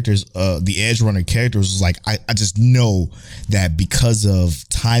the characters, the Edgerunner characters, was like, I just know that because of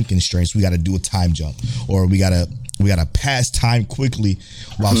time constraints, we got to do a time jump, or we got to pass time quickly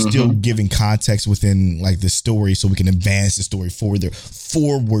while still giving context within like the story, so we can advance the story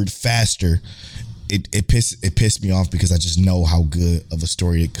forward faster. It pissed me off because I just know how good of a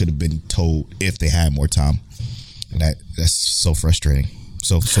story it could have been told if they had more time. And that's so frustrating.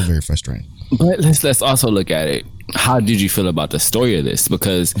 So very frustrating. But let's also look at it. How did you feel about the story of this?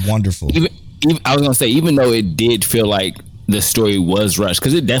 Because wonderful. Even I was gonna say, even though it did feel like the story was rushed,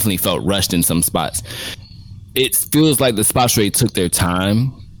 because it definitely felt rushed in some spots, it feels like the spots where they took their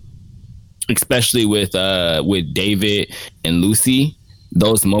time, especially with David and Lucy.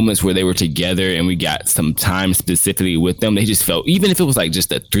 Those moments where they were together and we got some time specifically with them, they just felt, even if it was like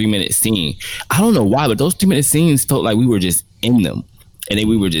just a 3-minute scene, I don't know why, but those 3-minute scenes felt like we were just in them. And then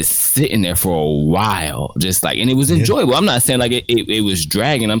we were just sitting there for a while, just like, and it was enjoyable. I'm not saying like it was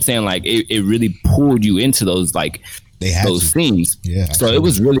dragging. I'm saying like it really pulled you into those like those scenes. Yeah. So it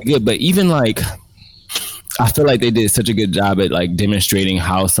was really good. But even like, I feel like they did such a good job at like demonstrating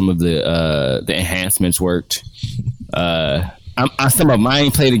how some of the enhancements worked. I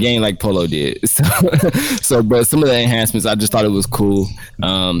ain't played the game like Polo did. So but some of the enhancements, I just thought it was cool.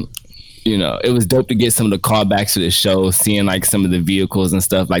 You know, it was dope to get some of the callbacks to the show, seeing like some of the vehicles and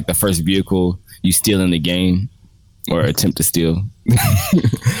stuff, like the first vehicle you steal in the game or attempt to steal.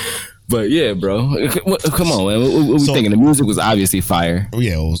 But yeah, bro, come on, man. What we thinking? The music was obviously fire.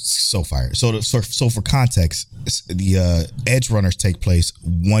 Yeah, it was so fire. So for context, the Edgerunners take place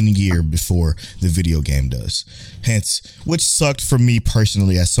 1 year before the video game does. Hence, which sucked for me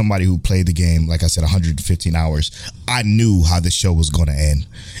personally as somebody who played the game, like I said, 115 hours. I knew how the show was going to end,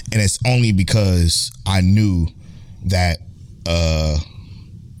 and it's only because I knew that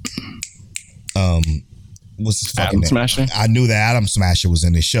what's his fucking Atom name? Smasher? I knew that Atom Smasher was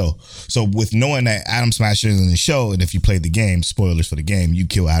in this show. So with knowing that Atom Smasher is in the show, and if you played the game, spoilers for the game, you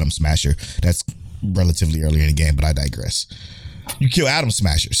kill Atom Smasher. That's relatively early in the game, but I digress. You kill Atom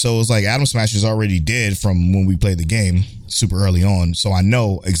Smasher. So it's like Atom Smasher's already dead from when we played the game super early on. So I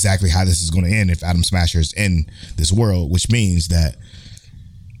know exactly how this is going to end if Atom Smasher is in this world, which means that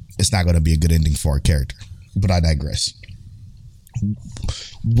it's not going to be a good ending for our character. But I digress.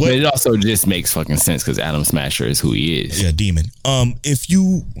 But it also just makes fucking sense because Atom Smasher is who he is. Yeah, demon. If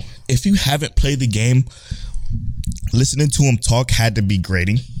you haven't played the game, listening to him talk had to be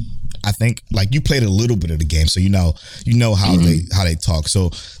grating. I think like you played a little bit of the game, so you know how they talk.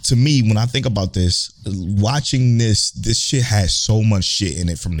 So to me, when I think about this, watching this shit has so much shit in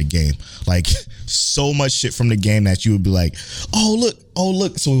it from the game, like so much shit from the game that you would be like, oh look.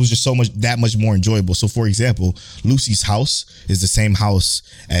 So it was just that much more enjoyable. So for example, Lucy's house is the same house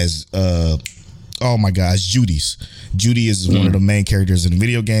as oh my gosh, Judy's. Judy is one of the main characters in the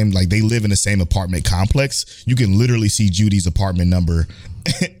video game. Like they live in the same apartment complex. You can literally see Judy's apartment number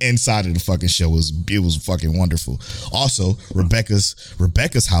inside of the fucking show was fucking wonderful. Also,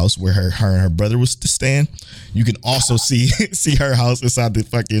 Rebecca's house where her and her brother was to stand. You can also see her house inside the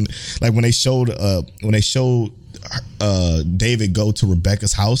fucking, like when they showed David go to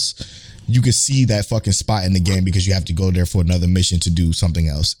Rebecca's house. You could see that fucking spot in the game because you have to go there for another mission to do something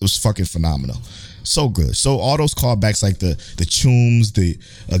else. It was fucking phenomenal. So good. So all those callbacks, like the chooms, the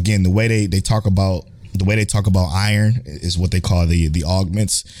way they talk about iron is what they call the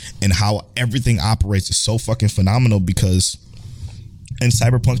augments, and how everything operates is so fucking phenomenal because in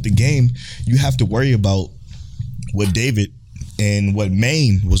Cyberpunk the game, you have to worry about what David and what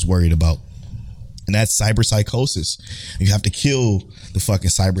Maine was worried about. And that's cyber psychosis. You have to kill the fucking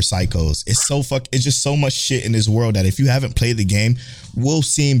cyber psychos. It's just so much shit in this world that if you haven't played the game, will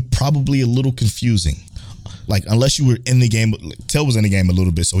seem probably a little confusing. Like, unless you were in the game, Till was in the game a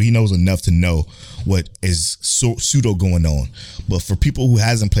little bit, so he knows enough to know what is pseudo going on. But for people who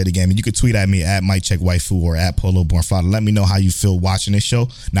hasn't played the game, and you could tweet at me at Mike Check Waifu or at Polo Born Father, let me know how you feel watching this show,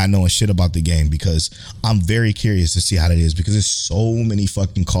 not knowing shit about the game, because I'm very curious to see how that is, because there's so many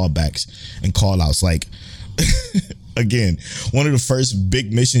fucking callbacks and call outs. Like, again, one of the first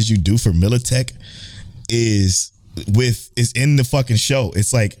big missions you do for Militech is in the fucking show.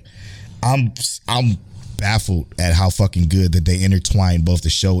 It's like, I'm baffled at how fucking good that they intertwine both the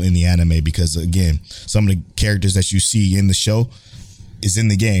show and the anime, because again, some of the characters that you see in the show is in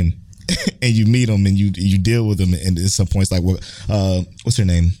the game and you meet them and you deal with them, and at some points, like what's her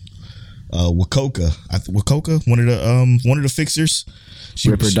name, Wakoka, one of the fixers,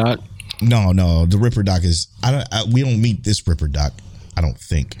 Ripper Doc. No, the Ripper Doc is we don't meet this Ripper Doc, I don't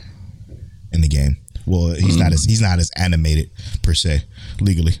think, in the game. Well, he's not as animated per se,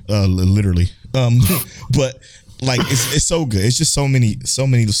 literally. But like it's so good. It's just so many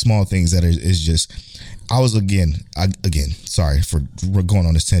small things that is just. I was again. Sorry for going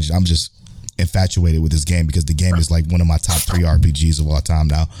on this tangent. I'm just infatuated with this game because the game is like one of my top 3 RPGs of all time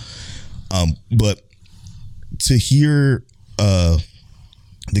now. But to hear the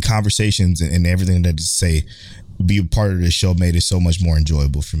conversations and everything that they say, be a part of this show made it so much more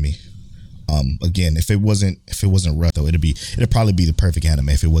enjoyable for me. Again, if it wasn't rushed though, it'd probably be the perfect anime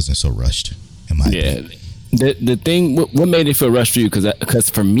if it wasn't so rushed. In my opinion. The thing, what made it feel rushed for you? Because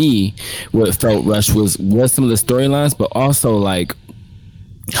for me, what felt rushed was some of the storylines, but also like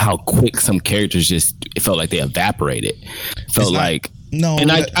how quick some characters it felt like they evaporated. Felt like. No,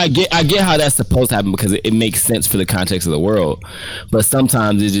 and I get how that's supposed to happen because it makes sense for the context of the world, but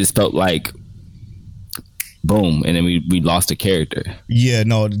sometimes it just felt like boom, and then we lost a character. Yeah,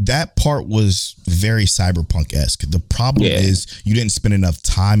 no, that part was very Cyberpunk-esque. The problem is you didn't spend enough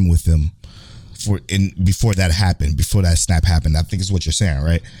time with them before that happened, before that snap happened. I think is what you're saying,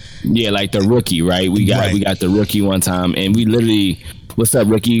 right? Yeah, like the rookie, right? We got the rookie one time, and we literally, what's up,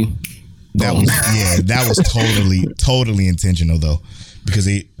 rookie? That was totally intentional though, because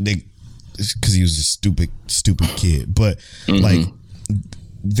he was a stupid kid. But like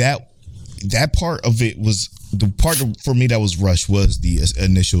that part of it was the part for me that was rushed was the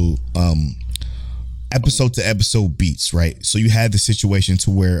initial episode to episode beats, right? So you had the situation to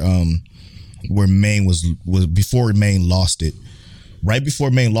where Maine was before Maine lost it. Right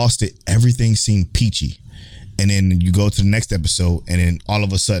before Maine lost it, everything seemed peachy. And then you go to the next episode, and then all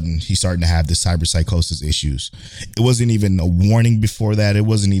of a sudden he's starting to have the cyber psychosis issues. It wasn't even a warning before that. It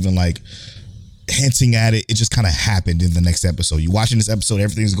wasn't even like hinting at it. It just kind of happened in the next episode. You're watching this episode,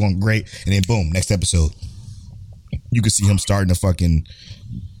 everything's going great, and then boom, next episode, you can see him starting to fucking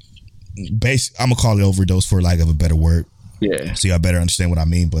I'm gonna call it overdose for lack of a better word. Yeah. So y'all better understand what I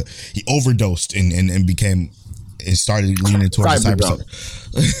mean. But he overdosed and became. It started leaning towards the cyber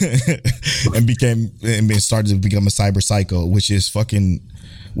and started to become a cyber psycho,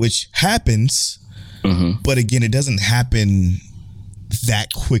 which happens, but again, it doesn't happen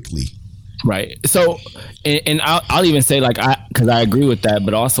that quickly. Right. So, and I'll even say because I agree with that,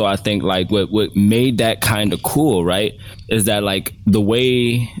 but also I think like what made that kind of cool, right, is that like the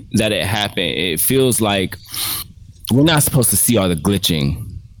way that it happened, it feels like we're not supposed to see all the glitching.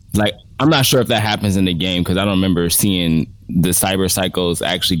 Like, I'm not sure if that happens in the game because I don't remember seeing the cyber psychos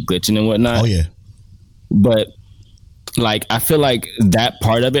actually glitching and whatnot. Oh yeah. But like, I feel like that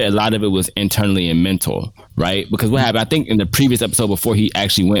part of it, a lot of it was internally and mental, right? Because what happened, I think in the previous episode before he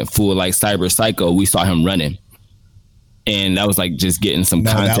actually went full like cyber psycho, we saw him running. And that was like just getting some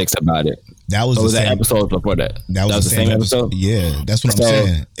context about it. That was that episode before that. That was the same episode. Yeah, that's what I'm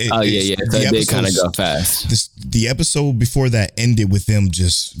saying. So it did kind of go fast. The episode before that ended with them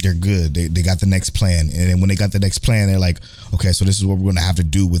they're good. They got the next plan, and then when they got the next plan, they're like, okay, so this is what we're gonna have to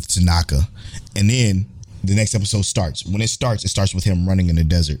do with Tanaka. And then the next episode starts. When it starts with him running in the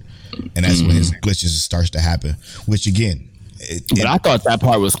desert, and that's when his glitches starts to happen. Which again, but I thought that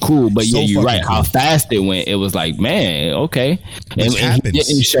part was cool. But so yeah, you're right. Cool. How fast it went, it was like, man, okay. And he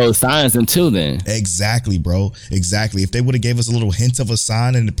didn't show signs until then. Exactly, bro. Exactly. If they would have gave us a little hint of a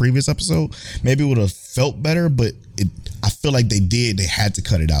sign in the previous episode, maybe it would have felt better. But I feel like they had to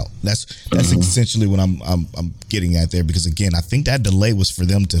cut it out. That's essentially what I'm getting at there. Because again, I think that delay was for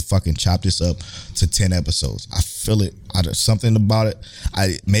them to fucking chop this up to 10 episodes. I feel it. Something about it.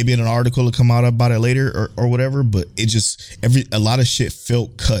 Maybe in an article will come out about it later or whatever. But it just a lot of shit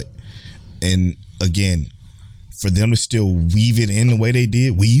felt cut. And again, for them to still weave it in the way they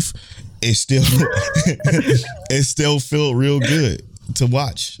did, it still felt real good to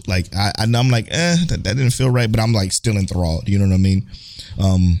watch. Like I'm like, that didn't feel right, but I'm like still enthralled. You know what I mean?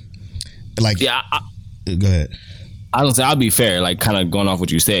 Go ahead. I don't say, I'll be fair, like kind of going off what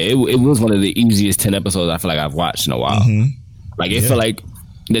you said. It was one of the easiest 10 episodes I feel like I've watched in a while. Like it felt like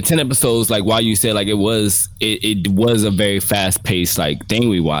the 10 episodes, like while you said like it was a very fast paced like thing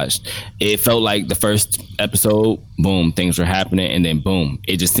we watched. It felt like the first episode, boom, things were happening, and then boom,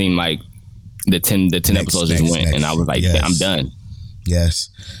 it just seemed like the 10 episodes just went, and I was like, I'm done. Yes.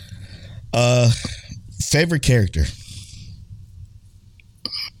 Favorite character?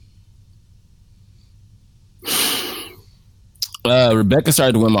 Rebecca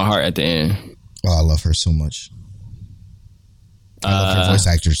started to win my heart at the end. Oh, I love her so much. I love her voice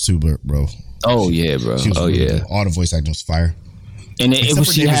actors too, bro. Oh yeah, bro. Oh yeah. All the voice acting was fire. And it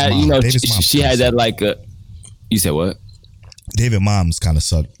was, she had, she had that like you said what? David Mom's kind of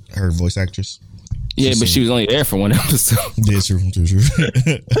sucked. Her voice actress. Yeah, but she was only there for one episode. Yeah, true.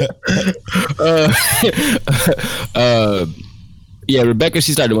 Yeah, Rebecca,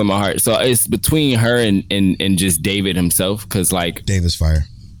 she started to win my heart. So it's between her and just David himself, because like David's fire.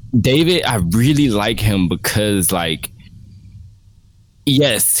 David, I really like him because like,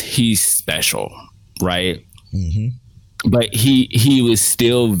 yes, he's special, right? But he was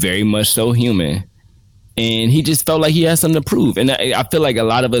still very much so human. And he just felt like he had something to prove. And I feel like a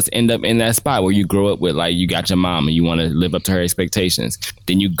lot of us end up in that spot where you grow up with, like, you got your mom and you want to live up to her expectations.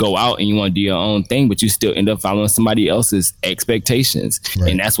 Then you go out and you want to do your own thing, but you still end up following somebody else's expectations.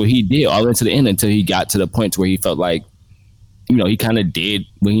 Right. And that's what he did all the way to the end, until he got to the point where he felt like, you know, he kind of did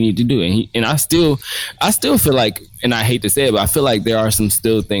what he needed to do. And I still feel like, and I hate to say it, but I feel like there are some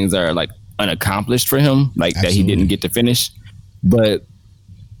still things that are like unaccomplished for him, like Absolutely. That he didn't get to finish. But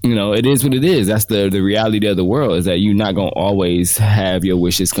you know, it is what it is. That's the reality of the world, is that you're not going to always have your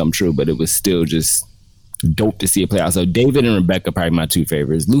wishes come true, but it was still just dope to see it play out. So David and Rebecca, probably my two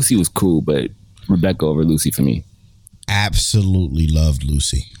favorites. Lucy was cool, but Rebecca over Lucy for me. Absolutely loved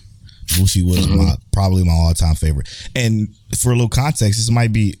Lucy. Lucy was probably my all-time favorite. And for a little context, this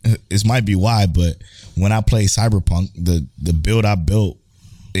might be why, but when I played Cyberpunk, the build I built,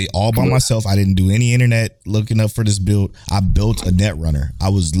 all by myself. I didn't do any internet looking up for this build. I built a Netrunner. I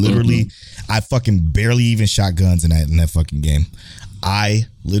was literally, I fucking barely even shot guns in that fucking game. I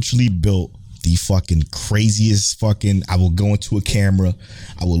literally built the fucking craziest fucking, I will go into a camera,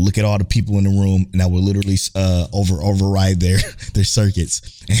 I will look at all the people in the room, and I will literally override their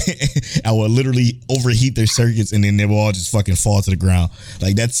circuits. I will literally overheat their circuits, and then they will all just fucking fall to the ground.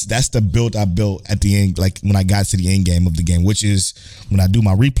 Like that's the build I built at the end, like when I got to the end game of the game, which is when I do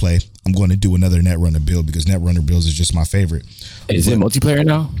my replay, I'm going to do another Netrunner build, because Netrunner builds is just my favorite. Is it multiplayer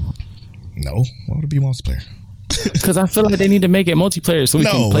now? No, why would it be multiplayer? Because I feel like they need to make it multiplayer so we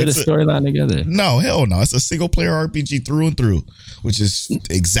can play the storyline together. No, hell no. It's a single player RPG through and through, which is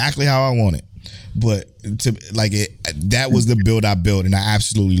exactly how I want it. But that was the build I built, and I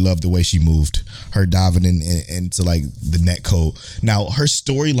absolutely loved the way she moved. Her diving into like the net code. Now her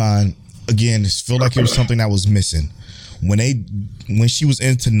storyline, again, felt like it was something that was missing. When she was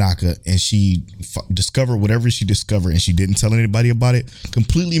in Tanaka and she discovered whatever she discovered and she didn't tell anybody about it,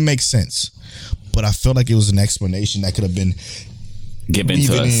 completely makes sense. But I felt like it was an explanation that could have been given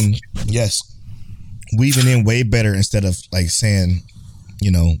to us. Weaving in way better, instead of like saying,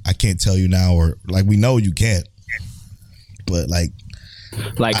 you know, I can't tell you now, or like we know you can't. But like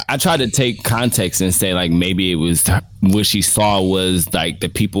I tried to take context and say like maybe it was what she saw was like the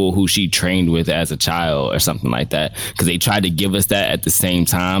people who she trained with as a child or something like that, because they tried to give us that at the same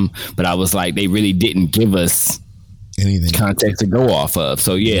time. But I was like, they really didn't give us anything context to go off of.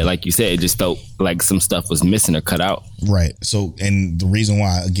 So yeah, like you said, it just felt like some stuff was missing or cut out. Right. So, and the reason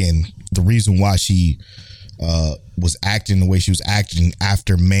why she was acting the way she was acting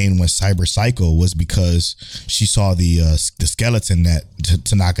after Main went Cyber Psycho was because she saw the skeleton that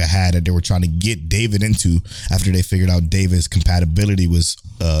Tanaka had that they were trying to get David into after they figured out David's compatibility was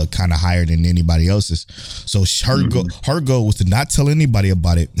kind of higher than anybody else's. So her goal was to not tell anybody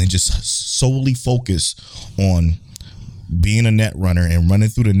about it and just solely focus on being a net runner and running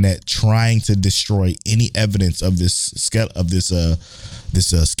through the net, trying to destroy any evidence of this skeleton,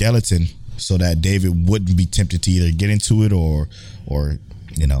 so that David wouldn't be tempted to either get into it or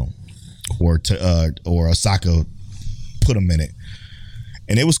Osaka put him in it.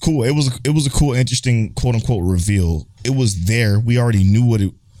 And it was cool. It was a cool, interesting, quote unquote reveal. It was there. We already knew what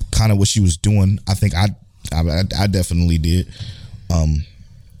she was doing. I think I definitely did.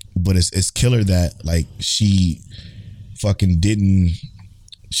 But it's killer that like she fucking didn't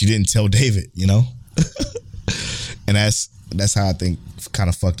tell David, you know? And that's how I think kind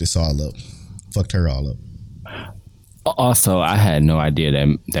of fucked her all up. Also, I had no idea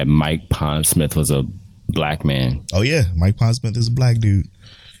that Mike Pondsmith was a black man. Oh yeah, Mike Pondsmith is a black dude.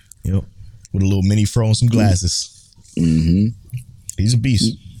 Yep, with a little mini fro and some glasses. Mm-hmm. He's a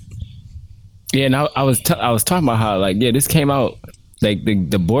beast. Yeah, and I was talking about how like this came out like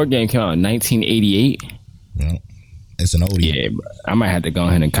the board game came out in 1988. Yeah. It's an oldie. Yeah, bro. I might have to go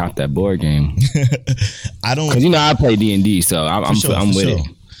ahead and cop that board game. I don't, because I play D&D, so I'm with it.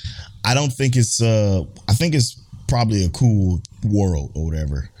 I don't think it's. I think it's probably a cool world or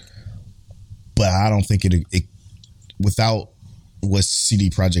whatever, but I don't think it without what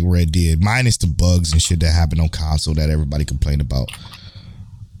CD Projekt Red did, minus the bugs and shit that happened on console that everybody complained about.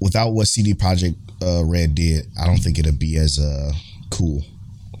 Without what CD Projekt Red did, I don't think it'd be as cool.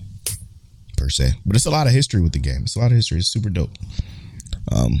 Per se, but it's a lot of history with the game. It's super dope.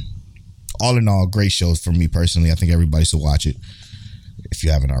 All in all, great show for me personally. I think everybody should watch it if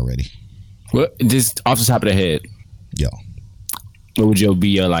you haven't already. Well, just off the top of the head, what would be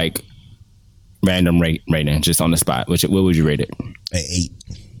your like random rating just on the spot? What would you rate it? An 8.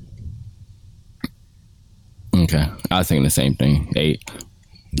 Okay, I was thinking the same thing. 8,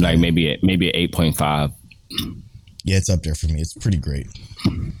 like maybe an 8.5. Yeah, it's up there for me. It's pretty great.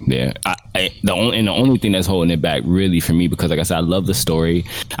 Yeah, the only thing that's holding it back really for me, because like I said, I love the story.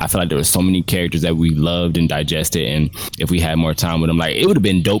 I feel like there were so many characters that we loved and digested, and if we had more time with them, like it would have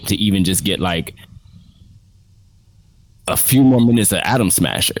been dope to even just get like a few more minutes of Atom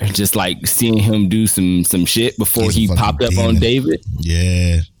Smasher, just like seeing him do some shit before he popped up on David.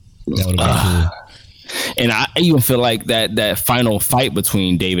 Yeah, that would have been cool. And I even feel like that final fight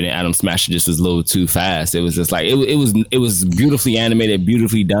between David and Atom Smasher just was a little too fast. It was just like it was beautifully animated,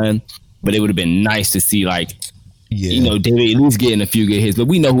 beautifully done, but it would have been nice to see like David at least getting a few good hits. But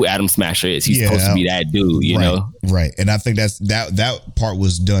we know who Atom Smasher is. He's supposed to be that dude, you know. Right. And I think that part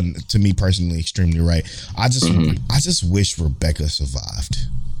was done to me personally extremely right. I just wish Rebecca survived.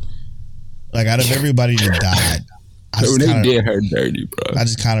 Like out of everybody that died, they did her dirty, bro. I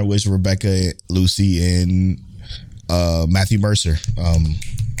just kind of wish Rebecca, Lucy, and Matthew Mercer,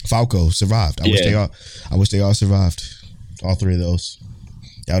 Falco survived. I wish they all survived. All 3 of those.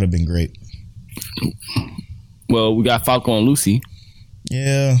 That would have been great. Well, we got Falco and Lucy.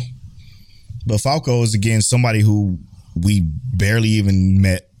 Yeah, but Falco is again somebody who we barely even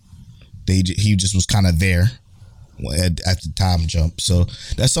met. He just was kind of there at the time jump. So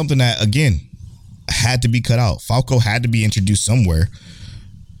that's something that again had to be cut out. Falco had to be introduced somewhere,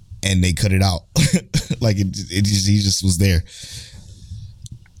 and they cut it out. Like he just was there.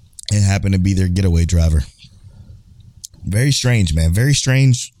 It happened to be their getaway driver. Very strange, man. Very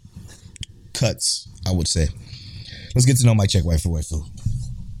strange cuts, I would say. Let's get to know Mike Check Waifu.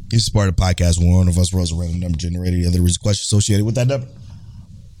 This is part of the podcast where one of us rolls a random number generator. The other is a question associated with that number.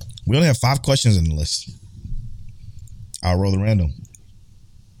 We only have 5 questions in the list. I'll roll the random.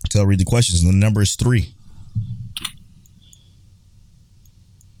 I'll read the questions, and the number is 3.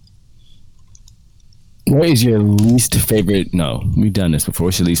 What is your least favorite? No, we've done this before.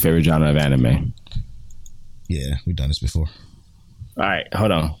 What's your least favorite genre of anime? Yeah, we've done this before. All right,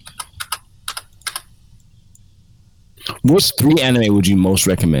 hold on. Which 3 anime would you most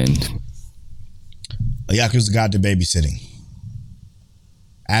recommend? A Yakuza Guide to Babysitting,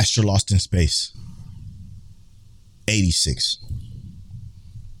 Astra Lost in Space, 86.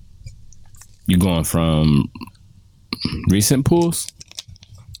 You going from recent pools?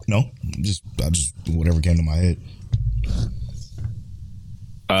 No, I just whatever came to my head.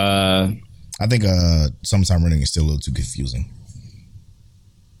 I think Summertime Running is still a little too confusing.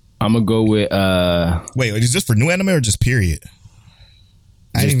 I'm gonna go with Wait, is this for new anime or just period?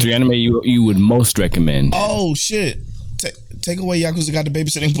 Just 3 anime you would most recommend. Oh shit! Take away Yakuza Guide to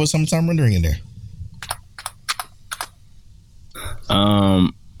Babysitting and put Summertime Rendering in there.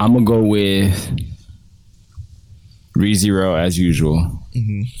 I'm gonna go with ReZero as usual.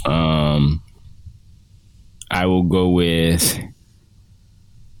 Mm-hmm. I will go with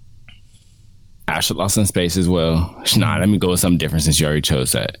Asher Lost in Space as well. Nah, let me go with something different since you already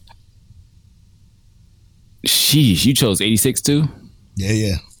chose that. Sheesh, you chose 86 too?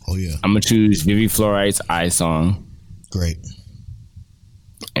 Yeah. Oh yeah. I'm gonna choose Vivi Fluoride's I Song. Great.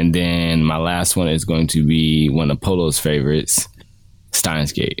 And then my last one is going to be one of Polo's favorites,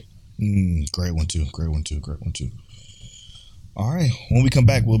 Steins Gate. Great one too. All right. When we come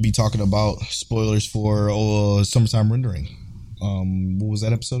back, we'll be talking about spoilers for Summertime Rendering. What was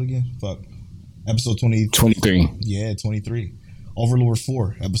that episode again? Episode 23. Yeah, 23. Overlord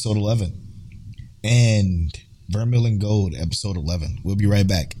 4, episode 11. And Vermilion Gold, episode 11. We'll be right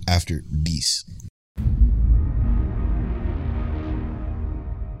back after these.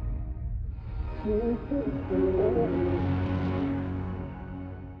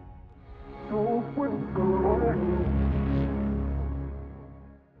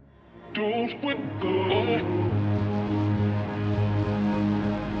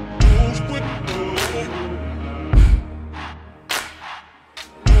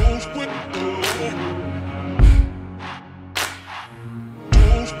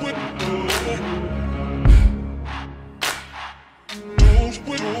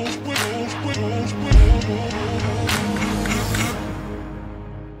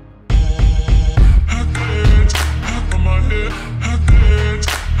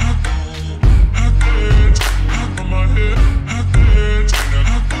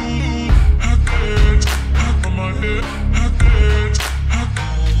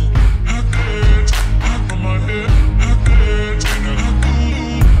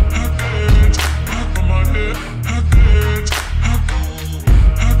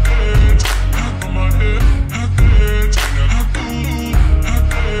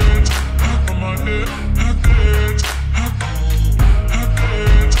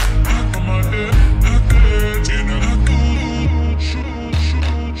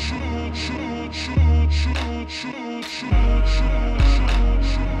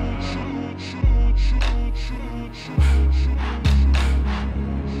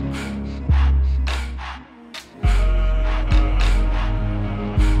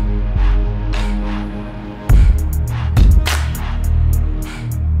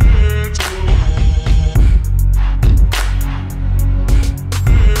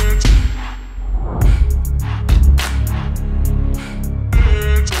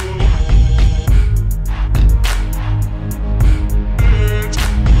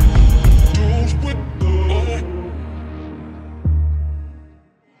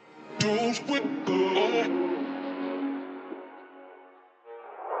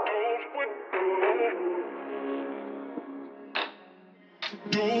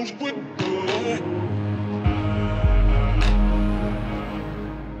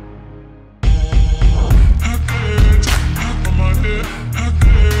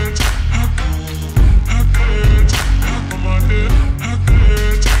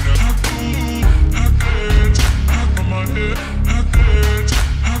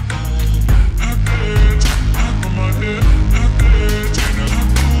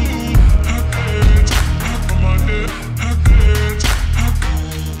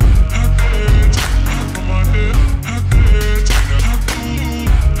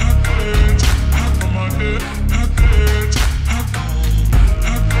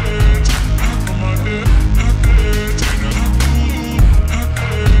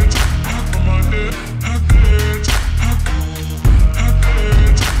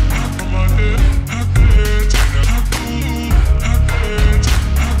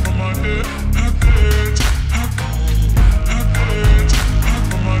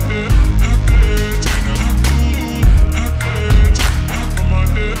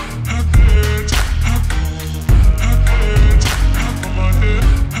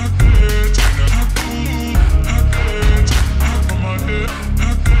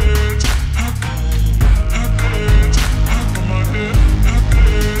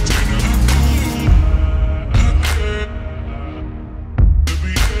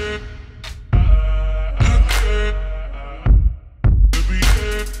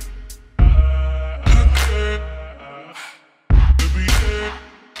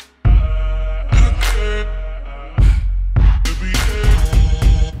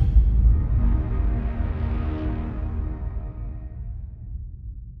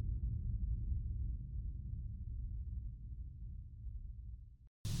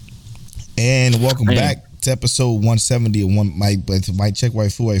 And welcome back to episode 170 of Mic Check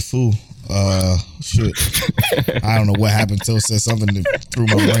Waifu. Shit. I don't know what happened. Till said something that threw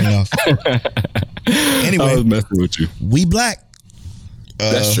my brain off. Anyway, I was messing with you. We black.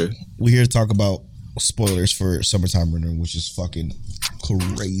 That's true. We're here to talk about spoilers for Summertime Rendering, which is fucking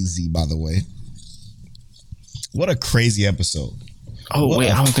crazy, by the way. What a crazy episode. Oh,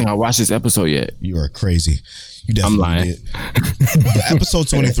 wait, I don't think I watched this episode yet. You are crazy. You definitely I'm lying. did. The episode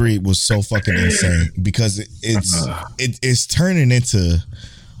 23 was so fucking insane because it's turning into,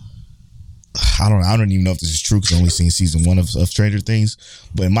 I don't even know if this is true because I've only seen season 1 of Stranger Things,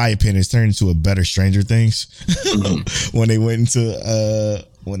 but in my opinion, it's turned into a better Stranger Things when they went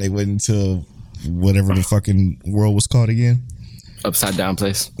into whatever the fucking world was called again. Upside down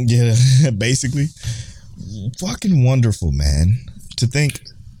place. Yeah, basically. Fucking wonderful, man. To think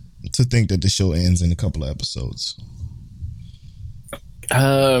that the show ends in a couple of episodes.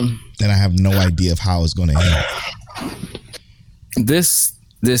 Then I have no idea of how it's going to end. This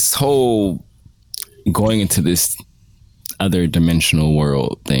whole going into this other dimensional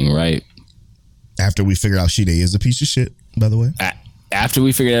world thing, right? After we figure out Shide is a piece of shit, by the way. After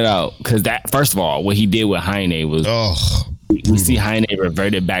we figured it out, because that, first of all, what he did with Haine was, we see Haine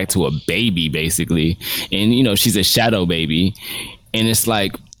reverted back to a baby, basically, and you know she's a shadow baby, and it's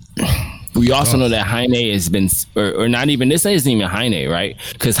like we also know that Haine has been, or not even, this isn't even Haine, right?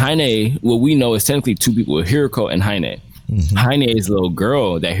 Because Haine, what we know is technically two people, Hiriko and Haine. Mm-hmm. Haine is the little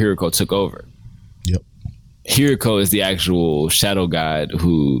girl that Hiriko took over. Yep. Hiriko is the actual shadow god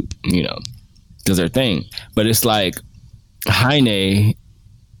who, you know, does her thing, but it's like Haine,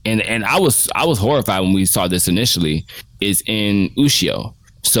 and I was horrified when we saw this initially, is in Ushio.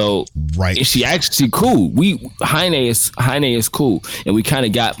 So right, is she actually cool? Haine is cool, and we kind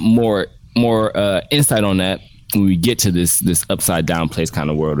of got more insight on that when we get to this upside down place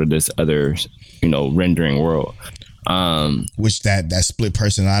kind of world, or this other, you know, rendering world. Which that split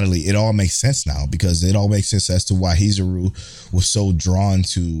personality, it all makes sense now, because it all makes sense as to why Hizuru was so drawn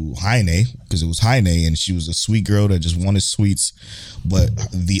to Haine, because it was Haine and she was a sweet girl that just wanted sweets. But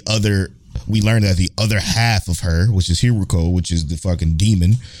we learned that the other half of her, which is Hiriko, which is the fucking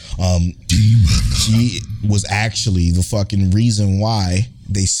demon, she was actually the fucking reason why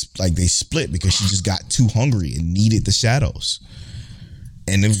they split, because she just got too hungry and needed the shadows.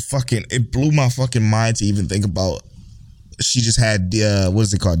 And it blew my fucking mind to even think about. She just had what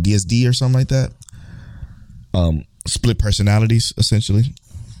is it called, DSD or something like that? Split personalities, essentially.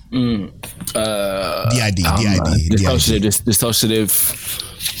 DID. Dissociative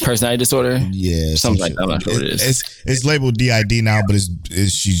personality disorder. Yeah, something like that. I'm not sure what it is. It's labeled DID now, but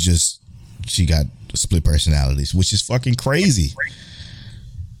she got split personalities, which is fucking crazy.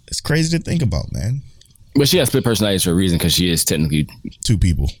 It's crazy to think about, man. But she has split personalities for a reason, because she is technically two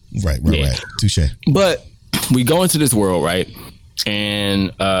people. Right. Touche. But we go into this world, right?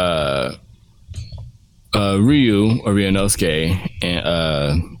 And Ryu or Ryunosuke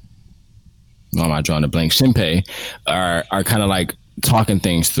and why am I drawing a blank? Shinpei are kind of like talking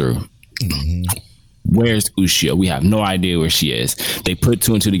things through. Mm-hmm. Where's Ushio? We have no idea where she is. They put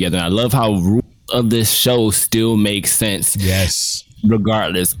 2 and 2 together. And I love how rules of this show still make sense. Yes.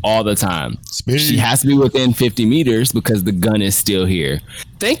 Regardless, all the time. Speed. She has to be within 50 meters because the gun is still here.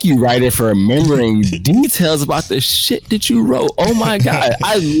 Thank you, writer, for remembering details about the shit that you wrote. Oh my God.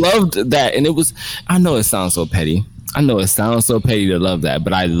 I loved that. And I know it sounds so petty. To love that,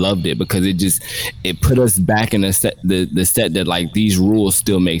 but I loved it because it put us back in the set that like these rules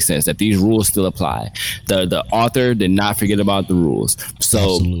still make sense, that these rules still apply. The author did not forget about the rules. So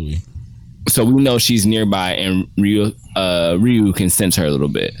absolutely. So we know she's nearby, and Ryu can sense her a little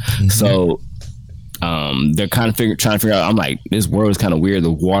bit. Mm-hmm. So they're kind of trying to figure out. I'm like, this world is kind of weird. The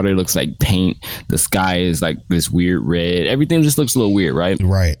water looks like paint. The sky is like this weird red. Everything just looks a little weird, right?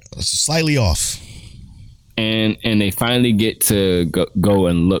 Right, slightly off. And they finally get to go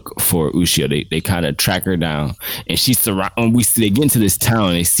and look for Ushio. They kind of track her down, and she's when they get into this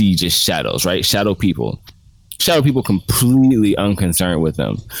town, they see just shadows, right? Shadow people completely unconcerned with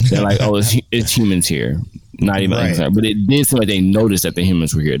them. They're like, oh, it's humans here. Not even unconcerned. But it did seem like they noticed that the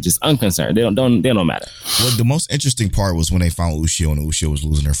humans were here. Just unconcerned. They don't matter. Well, the most interesting part was when they found Ushio, and Ushio was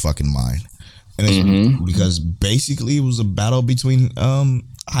losing her fucking mind. And it's because basically it was a battle between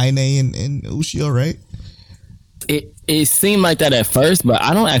Haine and Ushio, right? It seemed like that at first, but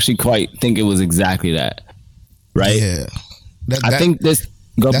I don't actually quite think it was exactly that. Right? Yeah. I think this...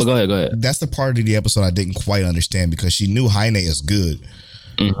 Go ahead. That's the part of the episode I didn't quite understand, because she knew Haine is good,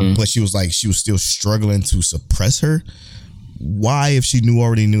 but she was still struggling to suppress her. Why, if she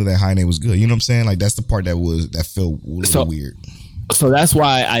already knew that Haine was good? You know what I'm saying? Like, that's the part that felt a little weird. So that's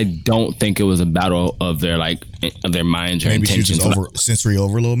why I don't think it was a battle of their minds or maybe intentions. Maybe sensory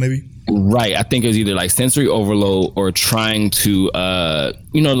overload, maybe? Right. I think it was either like sensory overload or trying to, how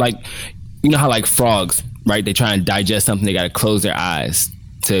like frogs, right? They try and digest something. They got to close their eyes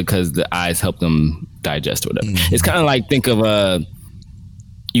because the eyes help them digest or whatever. Mm-hmm. It's kind of like, think of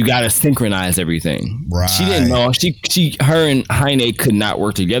you got to synchronize everything. Right. She didn't know. Her and Heine could not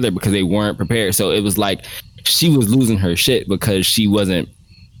work together because they weren't prepared. So it was like she was losing her shit because she's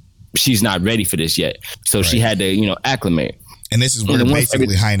not ready for this yet. So she had to, acclimate. And this is where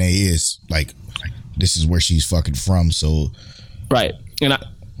basically Heine is. Like, this is where she's fucking from. So, right. And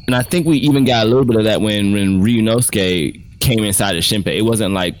I think we even got a little bit of that when Ryunosuke came inside of Shinpei. It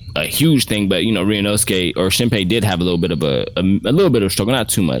wasn't like a huge thing, but Ryunosuke or Shinpei did have a little bit of a little bit of struggle, not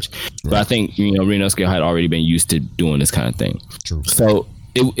too much. Right. But I think Ryunosuke had already been used to doing this kind of thing. True. So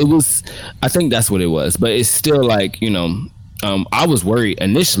it was. I think that's what it was. But it's still like I was worried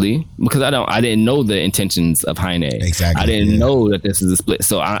initially because I didn't know the intentions of Heine. Exactly. I didn't know that this is a split.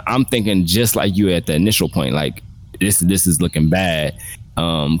 So I'm thinking just like you at the initial point, like this is looking bad.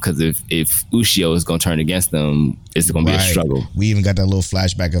 Because if Ushio is going to turn against them, it's going to be a struggle. We even got that little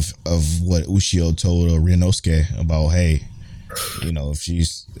flashback of what Ushio told Ryunosuke about, hey,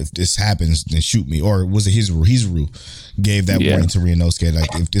 if this happens, then shoot me. Or was it Hizuru? Hizuru gave that warning to Ryunosuke,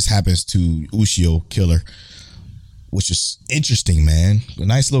 like, if this happens to Ushio, kill her. Which is interesting, man. A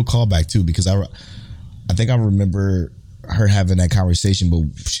nice little callback too, because I think I remember her having that conversation, but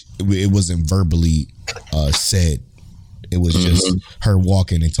it wasn't verbally said. It was just her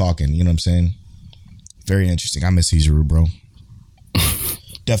walking and talking. You know what I'm saying? Very interesting. I miss Hizuru, bro.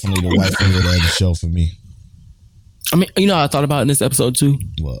 Definitely the wife favorite of the show for me. I mean, I thought about in this episode too.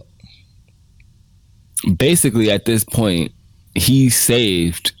 What? Basically, at this point, he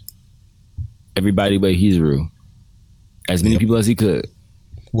saved everybody but Hizuru. As many people as he could.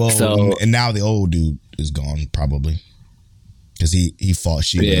 Well, and now the old dude is gone, probably. Because he fought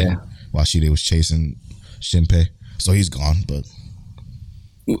Shide while Shide was chasing Shinpei. So he's gone, but...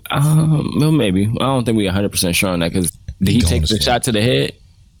 well, maybe. I don't think we're 100% sure on that, because did he take the shot to the head?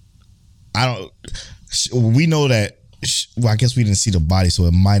 We know that... Well, I guess we didn't see the body, so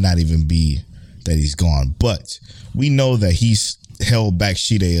it might not even be that he's gone. But we know that he's held back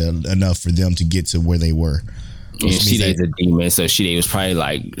Shide enough for them to get to where they were. Yeah, Shide is a demon, so Shide was probably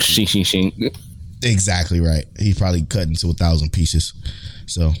like shing. Exactly right. He probably cut into 1,000 pieces.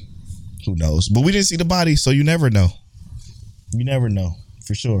 So who knows? But we didn't see the body, so you never know. You never know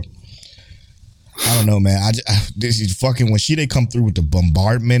for sure. I don't know, man. This is fucking when Shide come through with the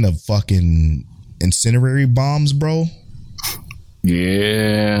bombardment of fucking incendiary bombs, bro.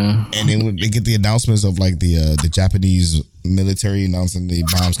 Yeah. And then they get the announcements of like the Japanese military announcing the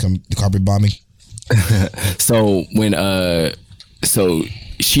carpet bombing. So when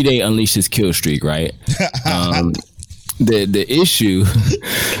Shide unleashed his kill streak, right? The issue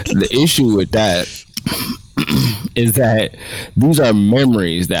with that is that these are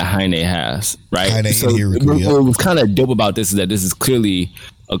memories that Heine has, right? What was kind of dope about this is that this is clearly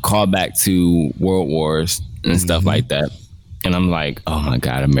a callback to World Wars and stuff like that. And I'm like, oh my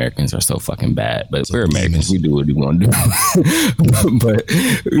God, Americans are so fucking bad. But we're Americans. We do what we want to do. But,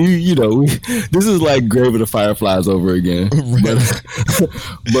 this is like Grave of the Fireflies over again.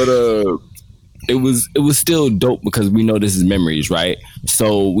 But it was still dope because we know this is memories, right?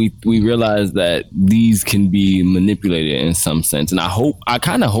 So we realize that these can be manipulated in some sense. And I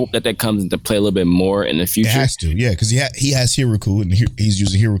kind of hope that comes into play a little bit more in the future. It has to, yeah, because he has Hiroku and he's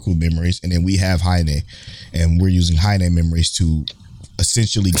using Hiroku memories, and then we have Heine, and we're using Heine memories to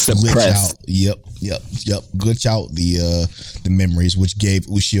essentially glitch out. Glitch out the memories, which gave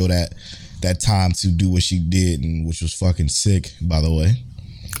Ushio that time to do what she did, and which was fucking sick, by the way.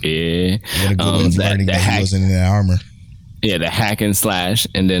 Yeah, what a good way of learning that he wasn't in that armor. Yeah, the hack and slash,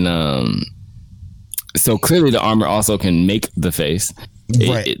 and then so clearly the armor also can make the face.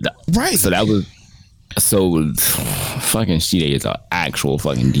 Right. Right. So that was fucking Shide is an actual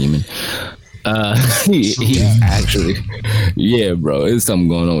fucking demon. He's actually, yeah, bro. There's something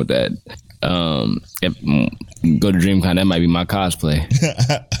going on with that. Go to DreamCon, that might be my cosplay.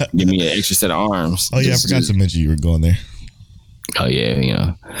 Give me an extra set of arms. Oh yeah, I forgot to mention you were going there. Oh yeah,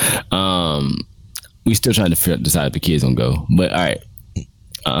 we still trying to decide if the kids gonna go, but all right,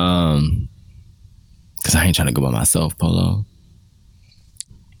 because I ain't trying to go by myself, Polo.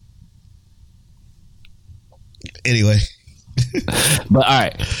 Anyway. But all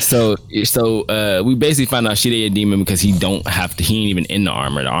right, so we basically find out Shide a demon because he ain't even in the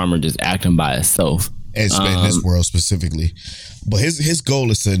armor. The armor just acting by itself. in this world specifically. But his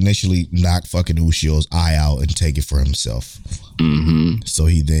goal is to initially knock fucking Ushio's eye out and take it for himself. Mm-hmm. So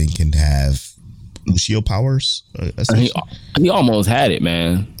he then can have Ushio powers. He almost had it,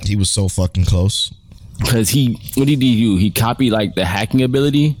 man. He was so fucking close. Because what did he do? He copied like the hacking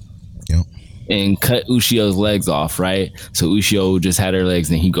ability. Yep. And cut Ushio's legs off, right? So Ushio just had her legs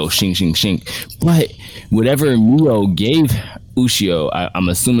and he goes shink, shink, shink. But whatever Mio gave Ushio, I'm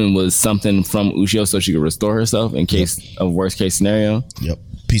assuming was something from Ushio so she could restore herself in case of worst case scenario. Yep.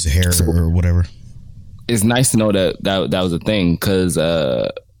 Piece of hair or whatever. It's nice to know that was a thing because I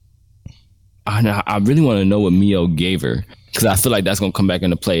really want to know what Mio gave her. Because I feel like that's going to come back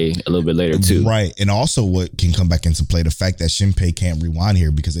into play a little bit later, too. Right. And also what can come back into play, the fact that Shinpei can't rewind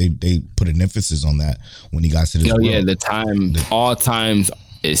here because they put an emphasis on that when he got to this world. Yeah, all time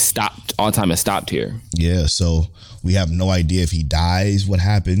is stopped here. Yeah, so we have no idea if he dies, what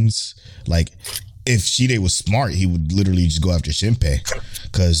happens. Like, if Shide was smart, he would literally just go after Shinpei.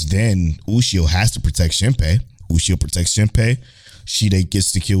 Because then Ushio has to protect Shinpei. Ushio protects Shinpei. Shide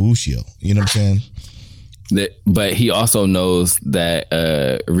gets to kill Ushio. You know what I'm saying? But he also knows that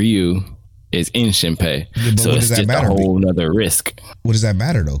Ryu is in Shinpei, so it's just a whole nother risk. What does that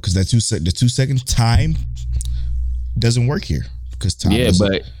matter though? Because the 2 second time doesn't work here because time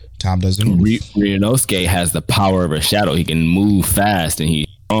doesn't move. Ryunosuke has the power of a shadow. He can move fast and he's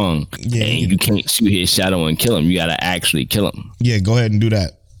strong. Yeah, and you can't shoot his shadow and kill him. You got to actually kill him. Yeah, go ahead and do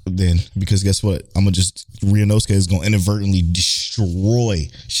that then, because guess what? Ryunosuke is gonna inadvertently destroy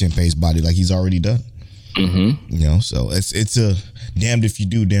Shinpei's body like he's already done. Mm-hmm. You know, so it's a damned if you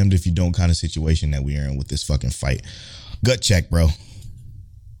do, damned if you don't kind of situation that we are in with this fucking fight. Gut check, bro.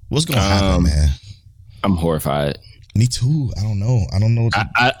 What's gonna happen, man? I'm horrified. Me too. I don't know.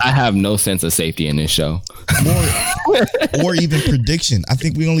 I have no sense of safety in this show, or even prediction. I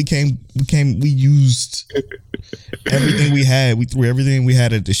think we used everything we had. We threw everything we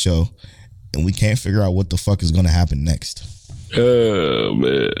had at the show, and we can't figure out what the fuck is gonna happen next. Oh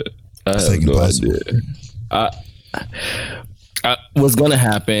man. I have no idea. What's gonna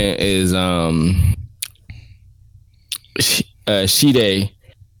happen is Shide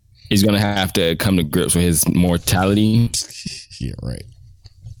is gonna have to come to grips with his mortality. Yeah, right.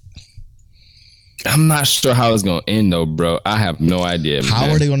 I'm not sure how it's gonna end though, bro. I have no idea. How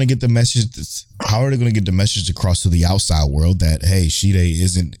are they gonna get the message? How are they gonna get the message across to the outside world that hey, Shide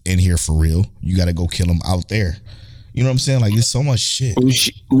isn't in here for real? You got to go kill him out there. You know what I'm saying? Like, there's so much shit.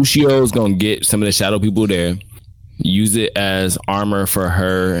 Ushio is gonna get some of the shadow people there, use it as armor for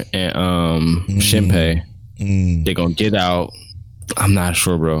her and Shinpei. They're gonna get out. I'm not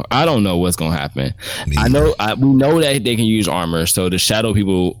sure, bro. I don't know what's gonna happen. We know that they can use armor, so the shadow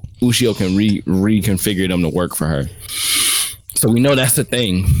people, Ushio can reconfigure them to work for her. So we know that's the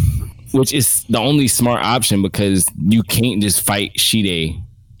thing, which is the only smart option because you can't just fight Shide.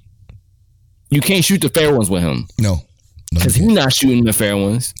 You can't shoot the fair ones with him. No. Because he's not shooting the fair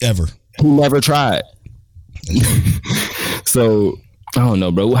ones. Ever. He never tried. So, I don't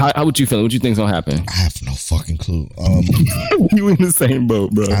know, bro. How would you feel? What you think's gonna happen? I have no fucking clue. You in the same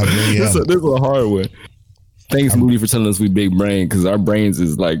boat, bro. I really am. This is a hard one. Thanks, Moody, for telling us we big brain, because our brains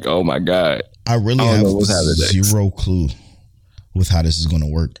is like, oh my God. I really have zero clue with how this is gonna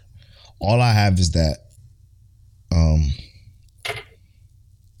work. All I have is that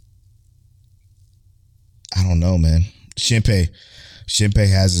I don't know, man. Shinpei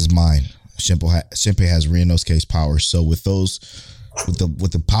has his mind. Shinpei has Ryunosuke's powers. So with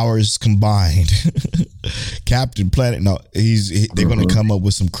the powers combined, Captain Planet, they're gonna come up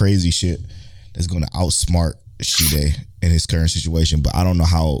with some crazy shit that's gonna outsmart Shide in his current situation. But I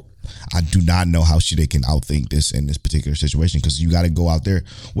do not know how Shide can outthink this in this particular situation, because you got to go out there.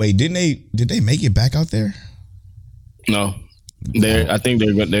 Wait, did they make it back out there? No, I think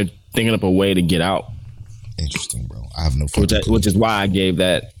they're thinking up a way to get out. Interesting, bro. I have no which is why I gave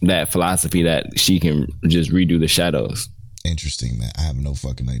that philosophy that she can just redo the shadows. Interesting, man. I have no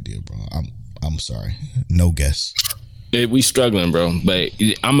fucking idea, bro. I'm sorry. No guess. We struggling, bro. But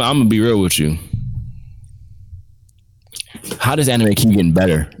I'm gonna be real with you. How does anime keep getting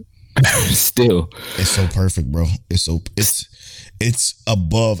better? Still, it's so perfect, bro. It's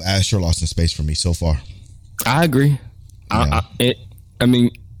above Astro Lost in Space for me so far. I agree. Yeah.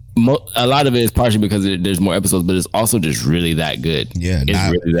 A lot of it is partially because there's more episodes, but it's also just really that good. Yeah,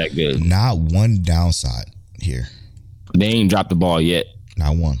 it's really that good. Not one downside here. They ain't dropped the ball yet.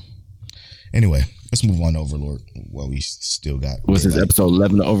 Not one. Anyway, let's move on to Overlord. Well, we still got. What's this, episode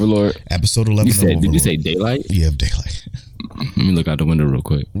 11 of Overlord? Episode 11 of Overlord. Did you say Daylight? Yeah, Daylight. Let me look out the window real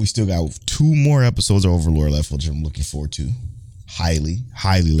quick. We still got 2 more episodes of Overlord left, which I'm looking forward to. Highly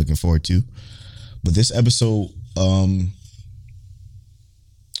looking forward to. But this episode,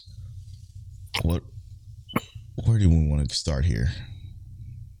 where do we want to start here?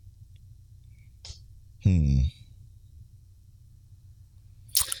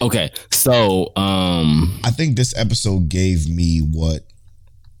 Okay, so I think this episode gave me what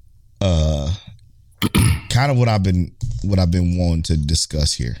kind of what I've been wanting to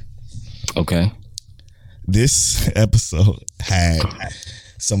discuss here. Okay. This episode had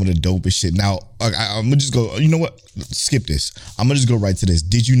some of the dopest shit. Now, I'm gonna just go, you know what? Skip this. I'm gonna just go right to this.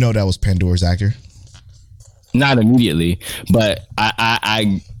 Did you know that was Pandora's actor? Not immediately, but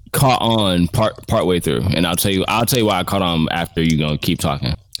I caught on part way through, and I'll tell you why I caught on after. You gonna keep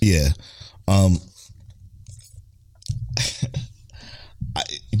talking. Yeah.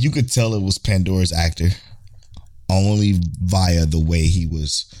 You could tell it was Pandora's actor only via the way he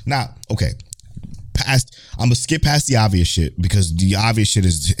was. Not okay. I'm gonna skip past the obvious shit, because the obvious shit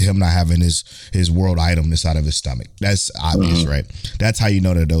is him not having his world item inside of his stomach. That's obvious, right? That's how you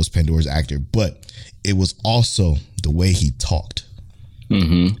know that was Pandora's actor. But it was also the way he talked.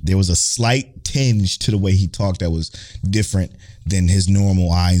 There was a slight tinge to the way he talked that was different than his normal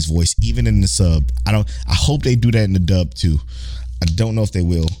Ainz voice, even in the sub. I hope they do that in the dub too. I don't know if they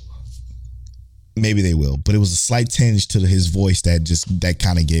will. Maybe they will, but it was a slight tinge to his voice that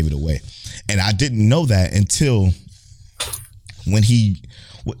kind of gave it away. And I didn't know that until when he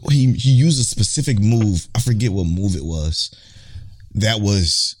used a specific move. I forget what move it was. That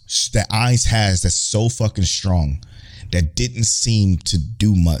Ainz has that's so fucking strong that didn't seem to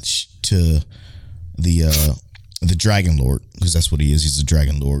do much to the Dragon Lord, because that's what he is. He's a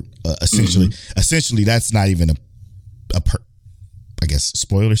Dragon Lord. Essentially, that's not even I guess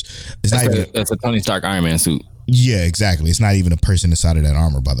spoilers. That's a Tony Stark Iron Man suit. Yeah, exactly. It's not even a person inside of that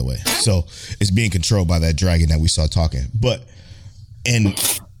armor, by the way. So it's being controlled by that dragon that we saw talking.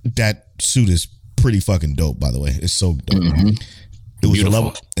 And that suit is pretty fucking dope, by the way. It's so dope. It was a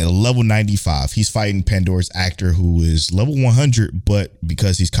level 95. He's fighting Pandora's actor, who is level 100, but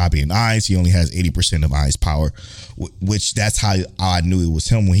because he's copying Ainz, he only has 80% of Ainz power, which that's how I knew it was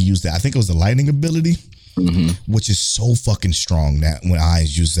him when he used that. I think it was the lightning ability. Which is so fucking strong that when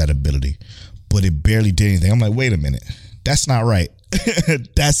Ainz uses that ability, but it barely did anything. I'm like, wait a minute, that's not right.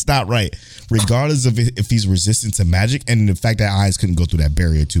 That's not right. Regardless of if he's resistant to magic, and the fact that Ainz couldn't go through that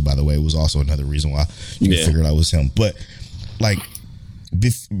barrier too, by the way, was also another reason why you figured out it was him. But like,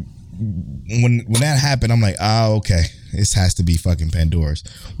 when that happened, I'm like, okay, this has to be fucking Pandora's,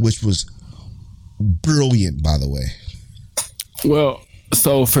 which was brilliant, by the way. Well,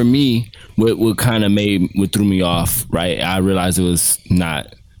 so for me, what kind of threw me off, right? I realized it was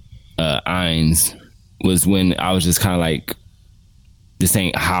not Ainz, was when I was just kind of like, this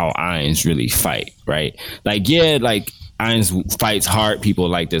ain't how Ainz really fight, right? Like, yeah, like Ainz fights hard people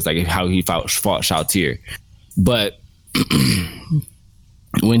like this, like how he fought Shalltear. But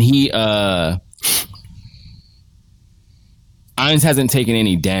when he Ainz hasn't taken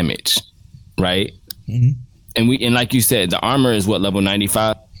any damage, right? And like you said, the armor is what, level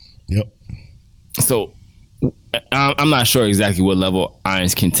 95? Yep. So I'm not sure exactly what level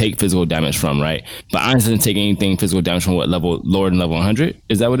Ainz can take physical damage from, right? But Ainz doesn't take anything physical damage from what level? Lower than level 100?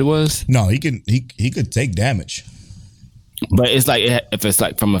 Is that what it was? No, he could take damage. But it's like, if it's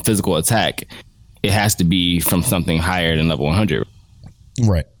like from a physical attack, it has to be from something higher than level 100.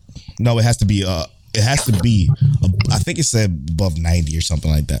 Right. No, it has to be I think it said above 90 or something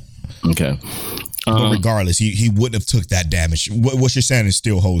like that. Okay. But regardless, he wouldn't have took that damage. What you're saying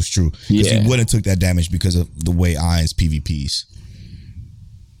still holds true. Yeah. He wouldn't have took that damage because of the way Ainz PvPs.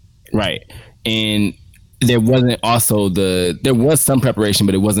 Right. And there wasn't also there was some preparation,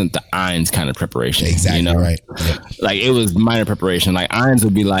 but it wasn't the Ainz kind of preparation. Exactly, you know? Right. Yep. Like, it was minor preparation. Like, Ainz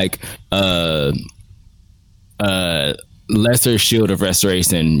would be like lesser shield of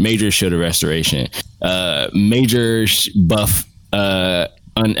restoration, major shield of restoration, major buff,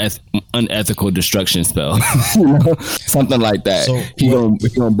 unethical destruction spell. You know? Something like that. So he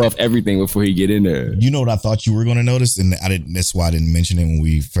gonna buff everything before he get in there. You know what I thought you were gonna notice, and that's why I didn't mention it when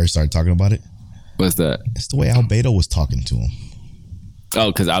we first started talking about it. What's that? It's the way Albedo was talking to him.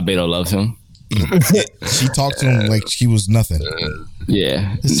 Oh, because Albedo loves him. She talked to him like he was nothing.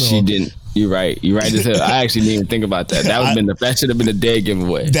 Yeah, so, she didn't. You're right as hell. I actually didn't even think about that. That should have been a dead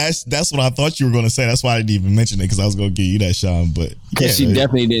giveaway. That's what I thought you were going to say. That's why I didn't even mention it, because I was going to give you that, Sean. But because she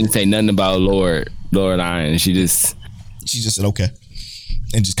definitely didn't say nothing about Lord Iron. She just said okay,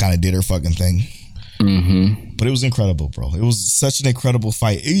 and just kind of did her fucking thing. But it was incredible, bro. It was such an incredible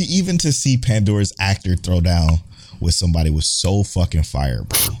fight. Even to see Pandora's actor throw down with somebody was so fucking fire,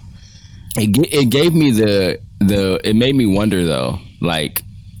 bro. It gave me it made me wonder though, like,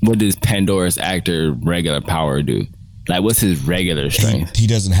 what does Pandora's actor regular power do? Like, what's his regular strength? He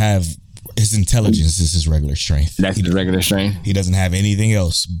doesn't have his intelligence is his regular strength. That's his regular strength. He doesn't have anything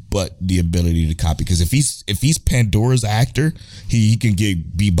else but the ability to copy. Because if he's Pandora's actor, he can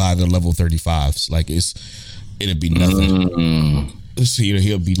be by the level 35s. Like it'd be nothing. So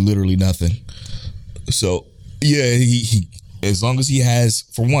he'll be literally nothing. So yeah, he as long as he has,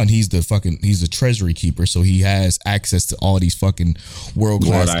 for one, he's the treasury keeper, so he has access to all these fucking world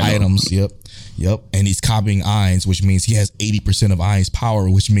class items. Yep. And he's copying Ainz, which means he has 80% of Ainz power,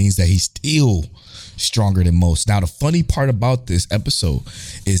 which means that he's still stronger than most. Now, the funny part about this episode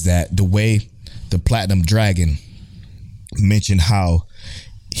is that the way the Platinum Dragon mentioned how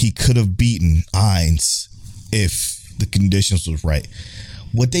he could have beaten Ainz if the conditions was right.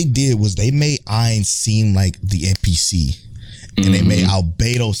 What they did was they made Ainz seem like the NPC. And they made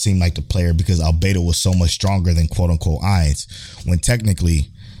Albedo seem like the player because Albedo was so much stronger than quote unquote Ainz, when technically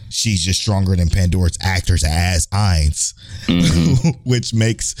she's just stronger than Pandora's actors as Ainz, which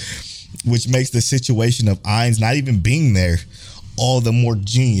makes the situation of Ainz not even being there all the more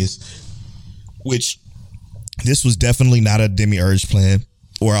genius. Which this was definitely not a Demiurge plan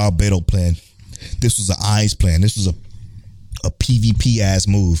or Albedo plan. This was an Ainz plan. This was a PvP ass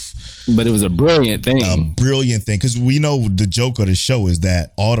move. But it was a brilliant thing. Because we know the joke of the show is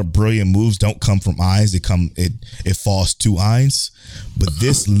that all the brilliant moves don't come from Ainz. It falls to Ainz. But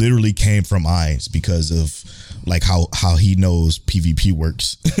this literally came from Ainz because of like how he knows PvP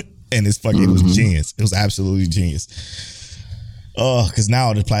works. And it was genius. It was absolutely genius. Oh, because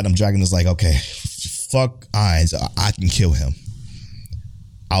now the Platinum Dragon is like, okay, fuck Ainz. I can kill him.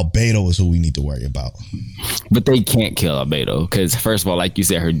 Albedo is who we need to worry about. But they can't kill Albedo because, first of all, like you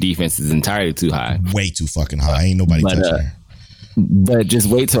said, her defense is entirely too high. Way too fucking high. Ain't nobody touching her. But just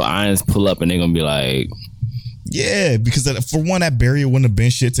wait till Ainz pull up and they're going to be like... Yeah, because for one, that barrier wouldn't have been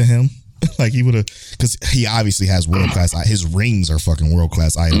shit to him. Like he would have... Because he obviously has world-class... His rings are fucking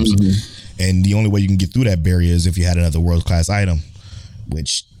world-class items. And the only way you can get through that barrier is if you had another world-class item,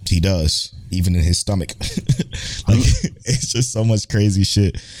 which he does. Even in his stomach. Like it's just so much crazy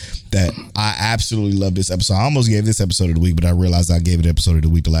shit that I absolutely love this episode. I almost gave this episode of the week, but I realized I gave it episode of the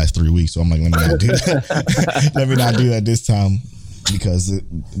week the last 3 weeks. So I'm like, let me not do that. Let me not do that this time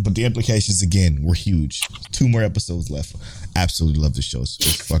but the implications again were huge. 2 more episodes left. Absolutely love this show.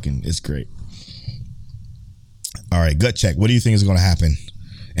 It's great. All right, gut check. What do you think is going to happen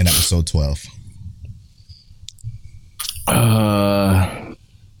in episode 12?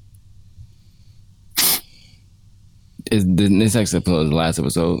 Is this episode the last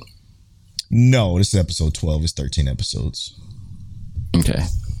episode? No, this is episode 12. It's 13 episodes. Okay.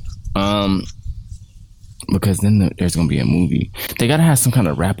 Because then there's gonna be a movie. They gotta have some kind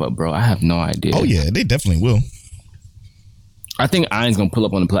of wrap up, bro. I have no idea. Oh yeah, they definitely will. I think Ainz gonna pull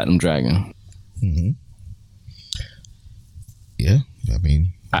up on the Platinum Dragon. Yeah, I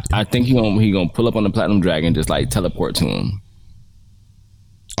mean, I think he gonna pull up on the Platinum Dragon, just like teleport to him.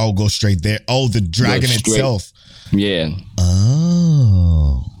 Oh, go straight there. Oh, the dragon itself. Yeah.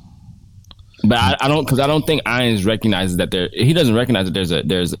 Oh. But I don't think Ainz recognizes that he doesn't recognize that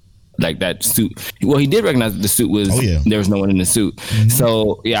there's like that suit. Well, he did recognize that the suit was there was no one in the suit.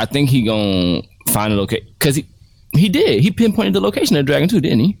 So yeah, I think he gonna find a location because he pinpointed the location of the dragon too,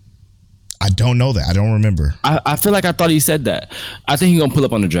 didn't he? I don't know that. I don't remember. I feel like I thought he said that. I think he's gonna pull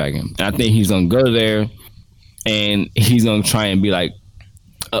up on the dragon. And I think he's gonna go there and he's gonna try and be like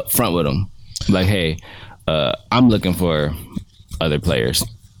up front with him. Like, hey, I'm looking for other players.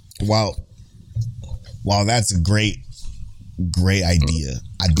 Wow, that's a great idea.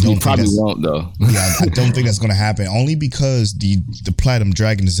 I don't probably won't though. Yeah, I don't think that's going to happen. Only because the Platinum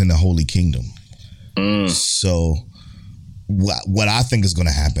Dragon is in the Holy Kingdom. So what I think is going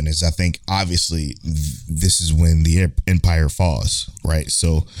to happen is I think obviously this is when the Empire falls, right?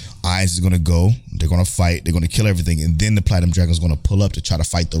 So Ainz is going to go. They're going to fight. They're going to kill everything, and then the Platinum Dragon is going to pull up to try to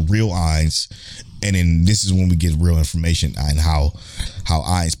fight the real Ainz. And then this is when we get real information on how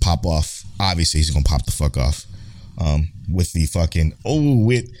Ainz pop off. Obviously, he's gonna pop the fuck off. With the fucking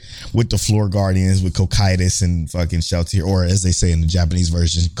with the Floor Guardians, with Cocytus and fucking Sheltier, or as they say in the Japanese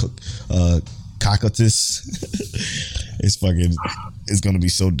version, Cocytus. It's gonna be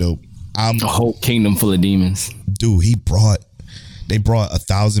so dope. A whole kingdom full of demons. Dude, they brought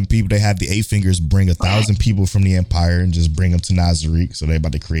 1,000 people. They had the Eight Fingers bring 1,000 people from the Empire and just bring them to Nazarick. So they're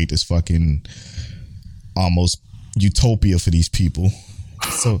about to create this fucking almost utopia for these people.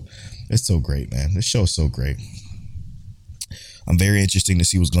 So it's so great, man. This show is so great. I'm very interested to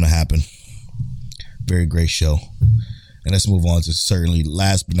see what's going to happen. Very great show. And let's move on to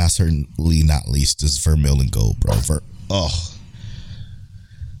last but not certainly not least, is Vermilion Gold, bro.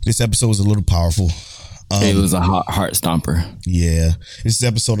 This episode was a little powerful. It was a heart stomper. Yeah. This is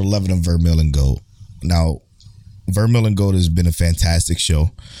episode 11 of Vermilion Gold. Now, Vermilion Gold has been a fantastic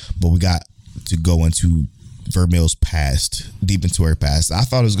show, but we got to go into Vermil's past, deep into her past. I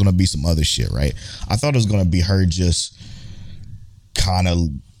thought it was going to be some other shit, right? I thought it was going to be her just kind of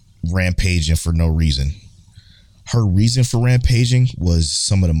rampaging for no reason. Her reason for rampaging was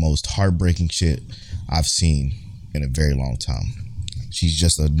some of the most heartbreaking shit I've seen in a very long time. She's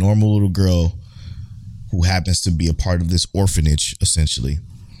just a normal little girl who happens to be a part of this orphanage, essentially,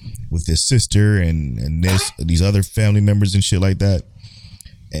 with this sister and these other family members and shit like that.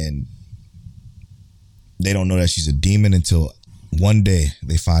 And they don't know that she's a demon until one day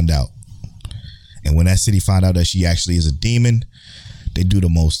they find out. And when that city find out that she actually is a demon, they do the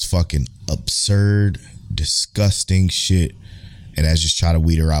most fucking absurd, disgusting shit, and that's just try to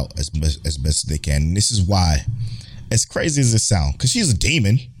weed her out as best as they can. And this is why, as crazy as it sounds, because she's a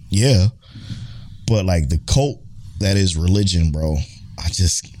demon, yeah, but like the cult that is religion, bro, I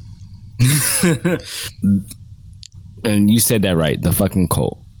just and you said that right, the fucking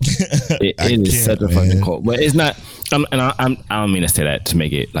cult. It is such a fucking cult, but it's not. I don't mean to say that to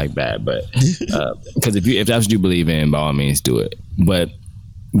make it like bad, but because if that's what you believe in, by all means, do it. But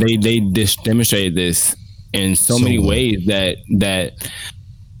they demonstrated this in so many ways that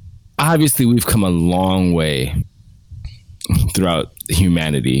obviously we've come a long way throughout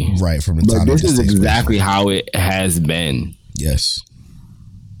humanity, right? From the time this is exactly how it has been. Yes,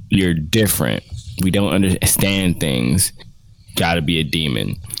 you're different. We don't understand things. Gotta be a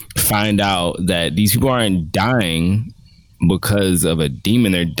demon. Find out that these people aren't dying because of a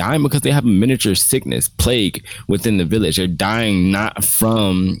demon. They're dying because they have a miniature sickness, plague within the village. They're dying not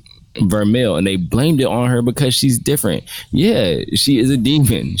from Vermil, and they blamed it on her because she's different. Yeah, she is a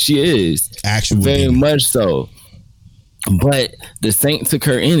demon. She is. Actually, very demon. Much so. But the saint took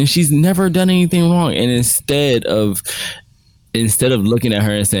her in and she's never done anything wrong. And instead of looking at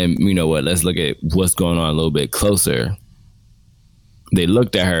her and saying, you know what, let's look at what's going on a little bit closer, they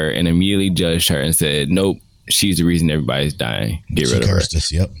looked at her and immediately judged her and said, nope, she's the reason everybody's dying. Get rid of her.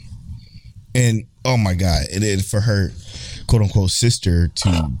 Us, yep. And oh my God, and for her quote unquote sister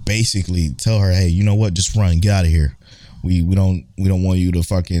to basically tell her, hey, you know what, just run, get out of here. We don't want you to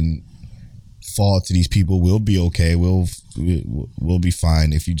fucking fall to these people. We'll be okay. We'll be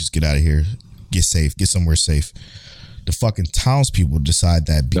fine if you just get out of here. Get safe. Get somewhere safe. The fucking townspeople decide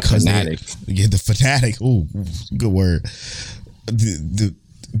that because the fanatic. Ooh, good word.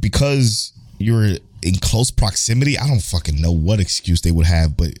 Because you're in close proximity, I don't fucking know what excuse they would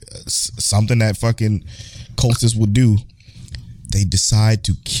have, but something that fucking cultists would do. They decide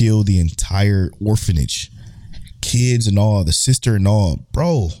to kill the entire orphanage, kids and all, the sister and all,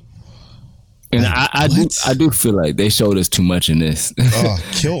 bro. And like, I do feel like they showed us too much in this. Oh,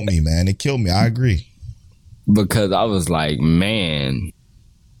 killed me, man. It killed me. I agree. Because I was like, man,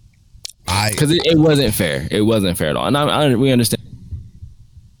 because it wasn't fair. It wasn't fair at all. And we understand.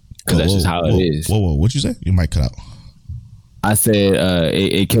 Because that's just how it is. Whoa. What'd you say? You might cut out. I said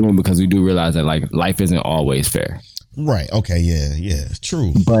it killed me because we do realize that like life isn't always fair. Right. Okay. Yeah.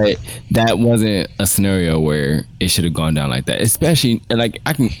 True. But that wasn't a scenario where it should have gone down like that. Especially like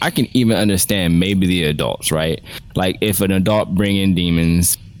I can even understand maybe the adults, right? Like if an adult bring in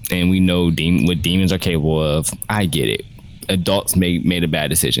demons and we know what demons are capable of, I get it. Adults made a bad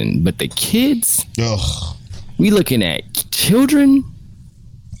decision, but the kids, we looking at children.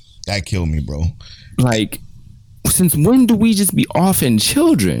 That killed me, bro. Like, since when do we just be offing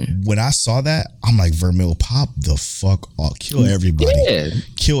children? When I saw that, I'm like, Vermil, pop the fuck off. Kill everybody. Yeah.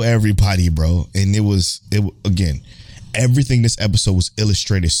 Kill everybody, bro. And it again, everything this episode was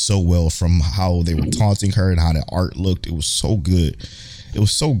illustrated so well, from how they were taunting her and how the art looked. It was so good. It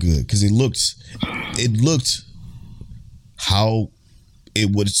was so good because it looked how it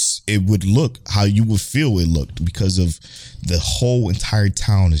would look, how you would feel it looked, because of the whole entire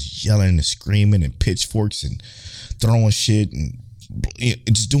town is yelling and screaming and pitchforks and throwing shit and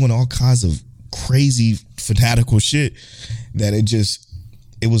just doing all kinds of crazy fanatical shit that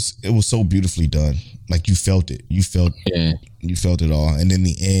it was so beautifully done. Like you felt it. You felt it all. And in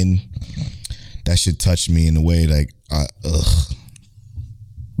the end, that shit touched me in a way like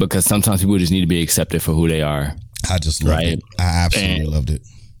because sometimes people just need to be accepted for who they are. I just loved it. I absolutely loved it.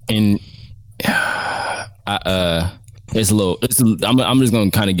 And I'm just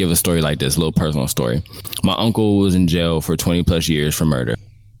going to kind of give a story like this, a little personal story. My uncle was in jail for 20 plus years for murder.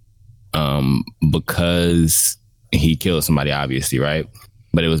 Because he killed somebody, obviously, right?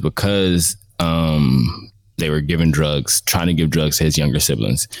 But it was because they were giving drugs, trying to give drugs to his younger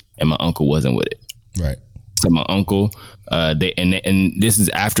siblings, and my uncle wasn't with it. Right. to my uncle. And this is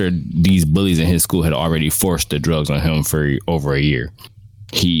after these bullies in his school had already forced the drugs on him for over a year.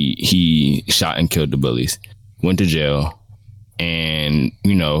 He shot and killed the bullies, went to jail, and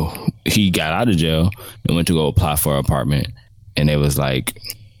he got out of jail and went to go apply for an apartment, and it was like,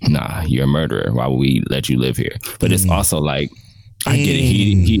 nah, you're a murderer. Why would we let you live here? But it's also like, I get it.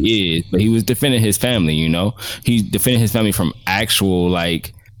 He is, but he was defending his family. He's defending his family from actual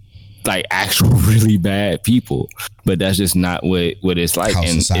actual really bad people. But that's just not what it's like. How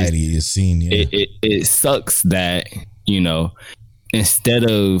society is seen. Yeah. It sucks that instead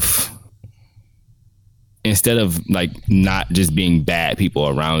of like not just being bad people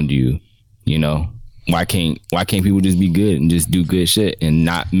around you, why can't people just be good and just do good shit and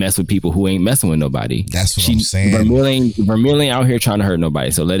not mess with people who ain't messing with nobody? That's what I'm saying. Vermeulen out here trying to hurt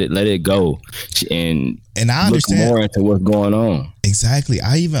nobody, so let it go and I understand look more into what's going on. Exactly.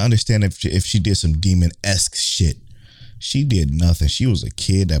 I even understand if she did some demon-esque shit. She did nothing. She was a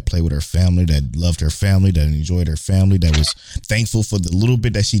kid that played with her family, that loved her family, that enjoyed her family, that was thankful for the little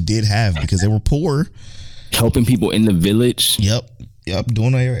bit that she did have because they were poor. Helping people in the village. Yep.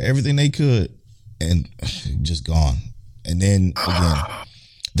 Doing everything they could. And just gone. And then again,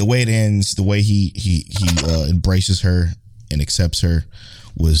 the way it ends, the way he embraces her and accepts her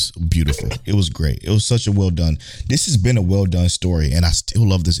was beautiful. It was great. It was such a well done. This has been a well done story, and I still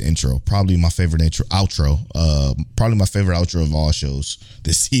love this intro. Probably my favorite outro. Probably my favorite outro of all shows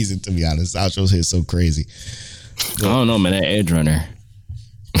this season. To be honest, outros hit so crazy. I don't know, man. That Edge Runner.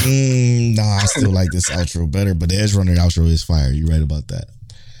 Nah, I still like this outro better, but the Edge Runner outro is fire. You're right about that.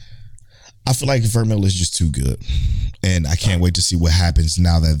 I feel like Vermeil is just too good, and I can't wait to see what happens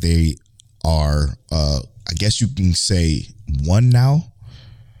now that they are. I guess you can say one now,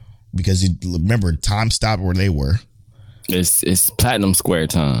 because remember time stopped where they were. It's Platinum Square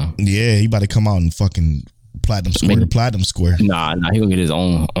time. Yeah, he about to come out and fucking Platinum Square to Platinum Square. Nah, he gonna get his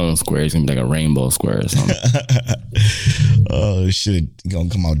own square. It's gonna be like a Rainbow Square or something. Oh shit, he gonna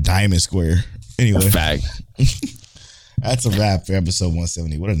come out Diamond Square. Anyway, fact. That's a wrap for episode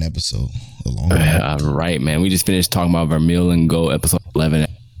 170. What an episode. A long one. Right, man. We just finished talking about Vermeulen Go, episode 11.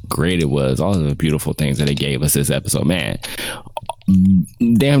 Great it was. All of the beautiful things that it gave us this episode. Man,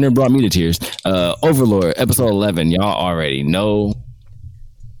 damn near brought me to tears. Overlord, episode 11. Y'all already know.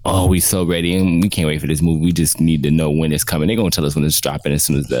 Oh, we so ready. And we can't wait for this movie. We just need to know when it's coming. They're going to tell us when it's dropping as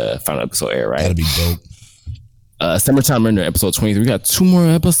soon as the final episode air, right? That'll be dope. Summertime Render, episode 23. We got 2 more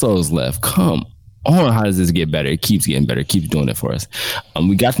episodes left. Come on, how does this get better? It keeps getting better. It keeps doing it for us.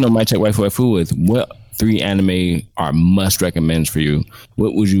 We got to know Mic Check Waifu Waifu with what 3 anime are must recommends for you.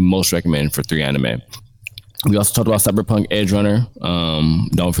 What would you most recommend for 3 anime? We also talked about Cyberpunk Edge Runner.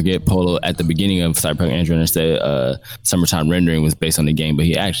 Don't forget, Polo at the beginning of Cyberpunk Edge Runner said Summertime Rendering was based on the game, but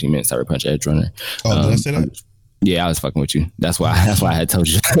he actually meant Cyberpunk Edge Runner. Oh, did I say that? Yeah, I was fucking with you. That's why I had told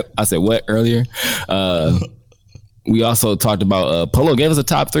you. I said what earlier? We also talked about Polo gave us a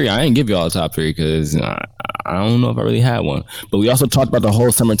top 3. I didn't give you all a top 3 because I don't know if I really had one. But we also talked about the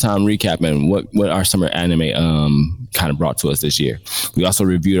whole summertime recap and what our summer anime kind of brought to us this year. We also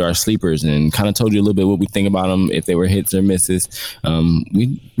reviewed our sleepers and kind of told you a little bit what we think about them, if they were hits or misses.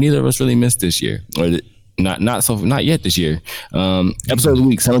 Neither of us really missed this year, or not yet this year. Episode of the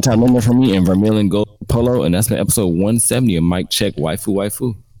week, Summertime Render for me and Vermeulen Go Polo, and that's been episode 170 of Mic Check Waifu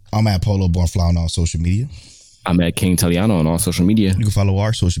Waifu. I'm at Polo Bornflower on all social media. I'm at King Taliano on all social media. You can follow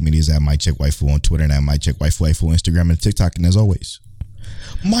our social medias at Mic Check Waifu on Twitter and at Mic Check Waifu Waifu on Instagram and TikTok. And as always,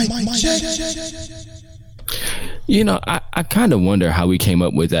 Mic Check. You know, I kind of wonder how we came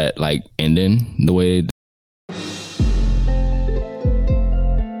up with that like ending the way.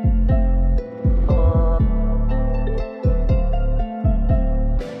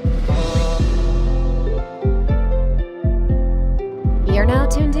 You're now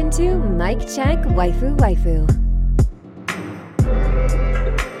tuned into Mic Check Waifu Waifu.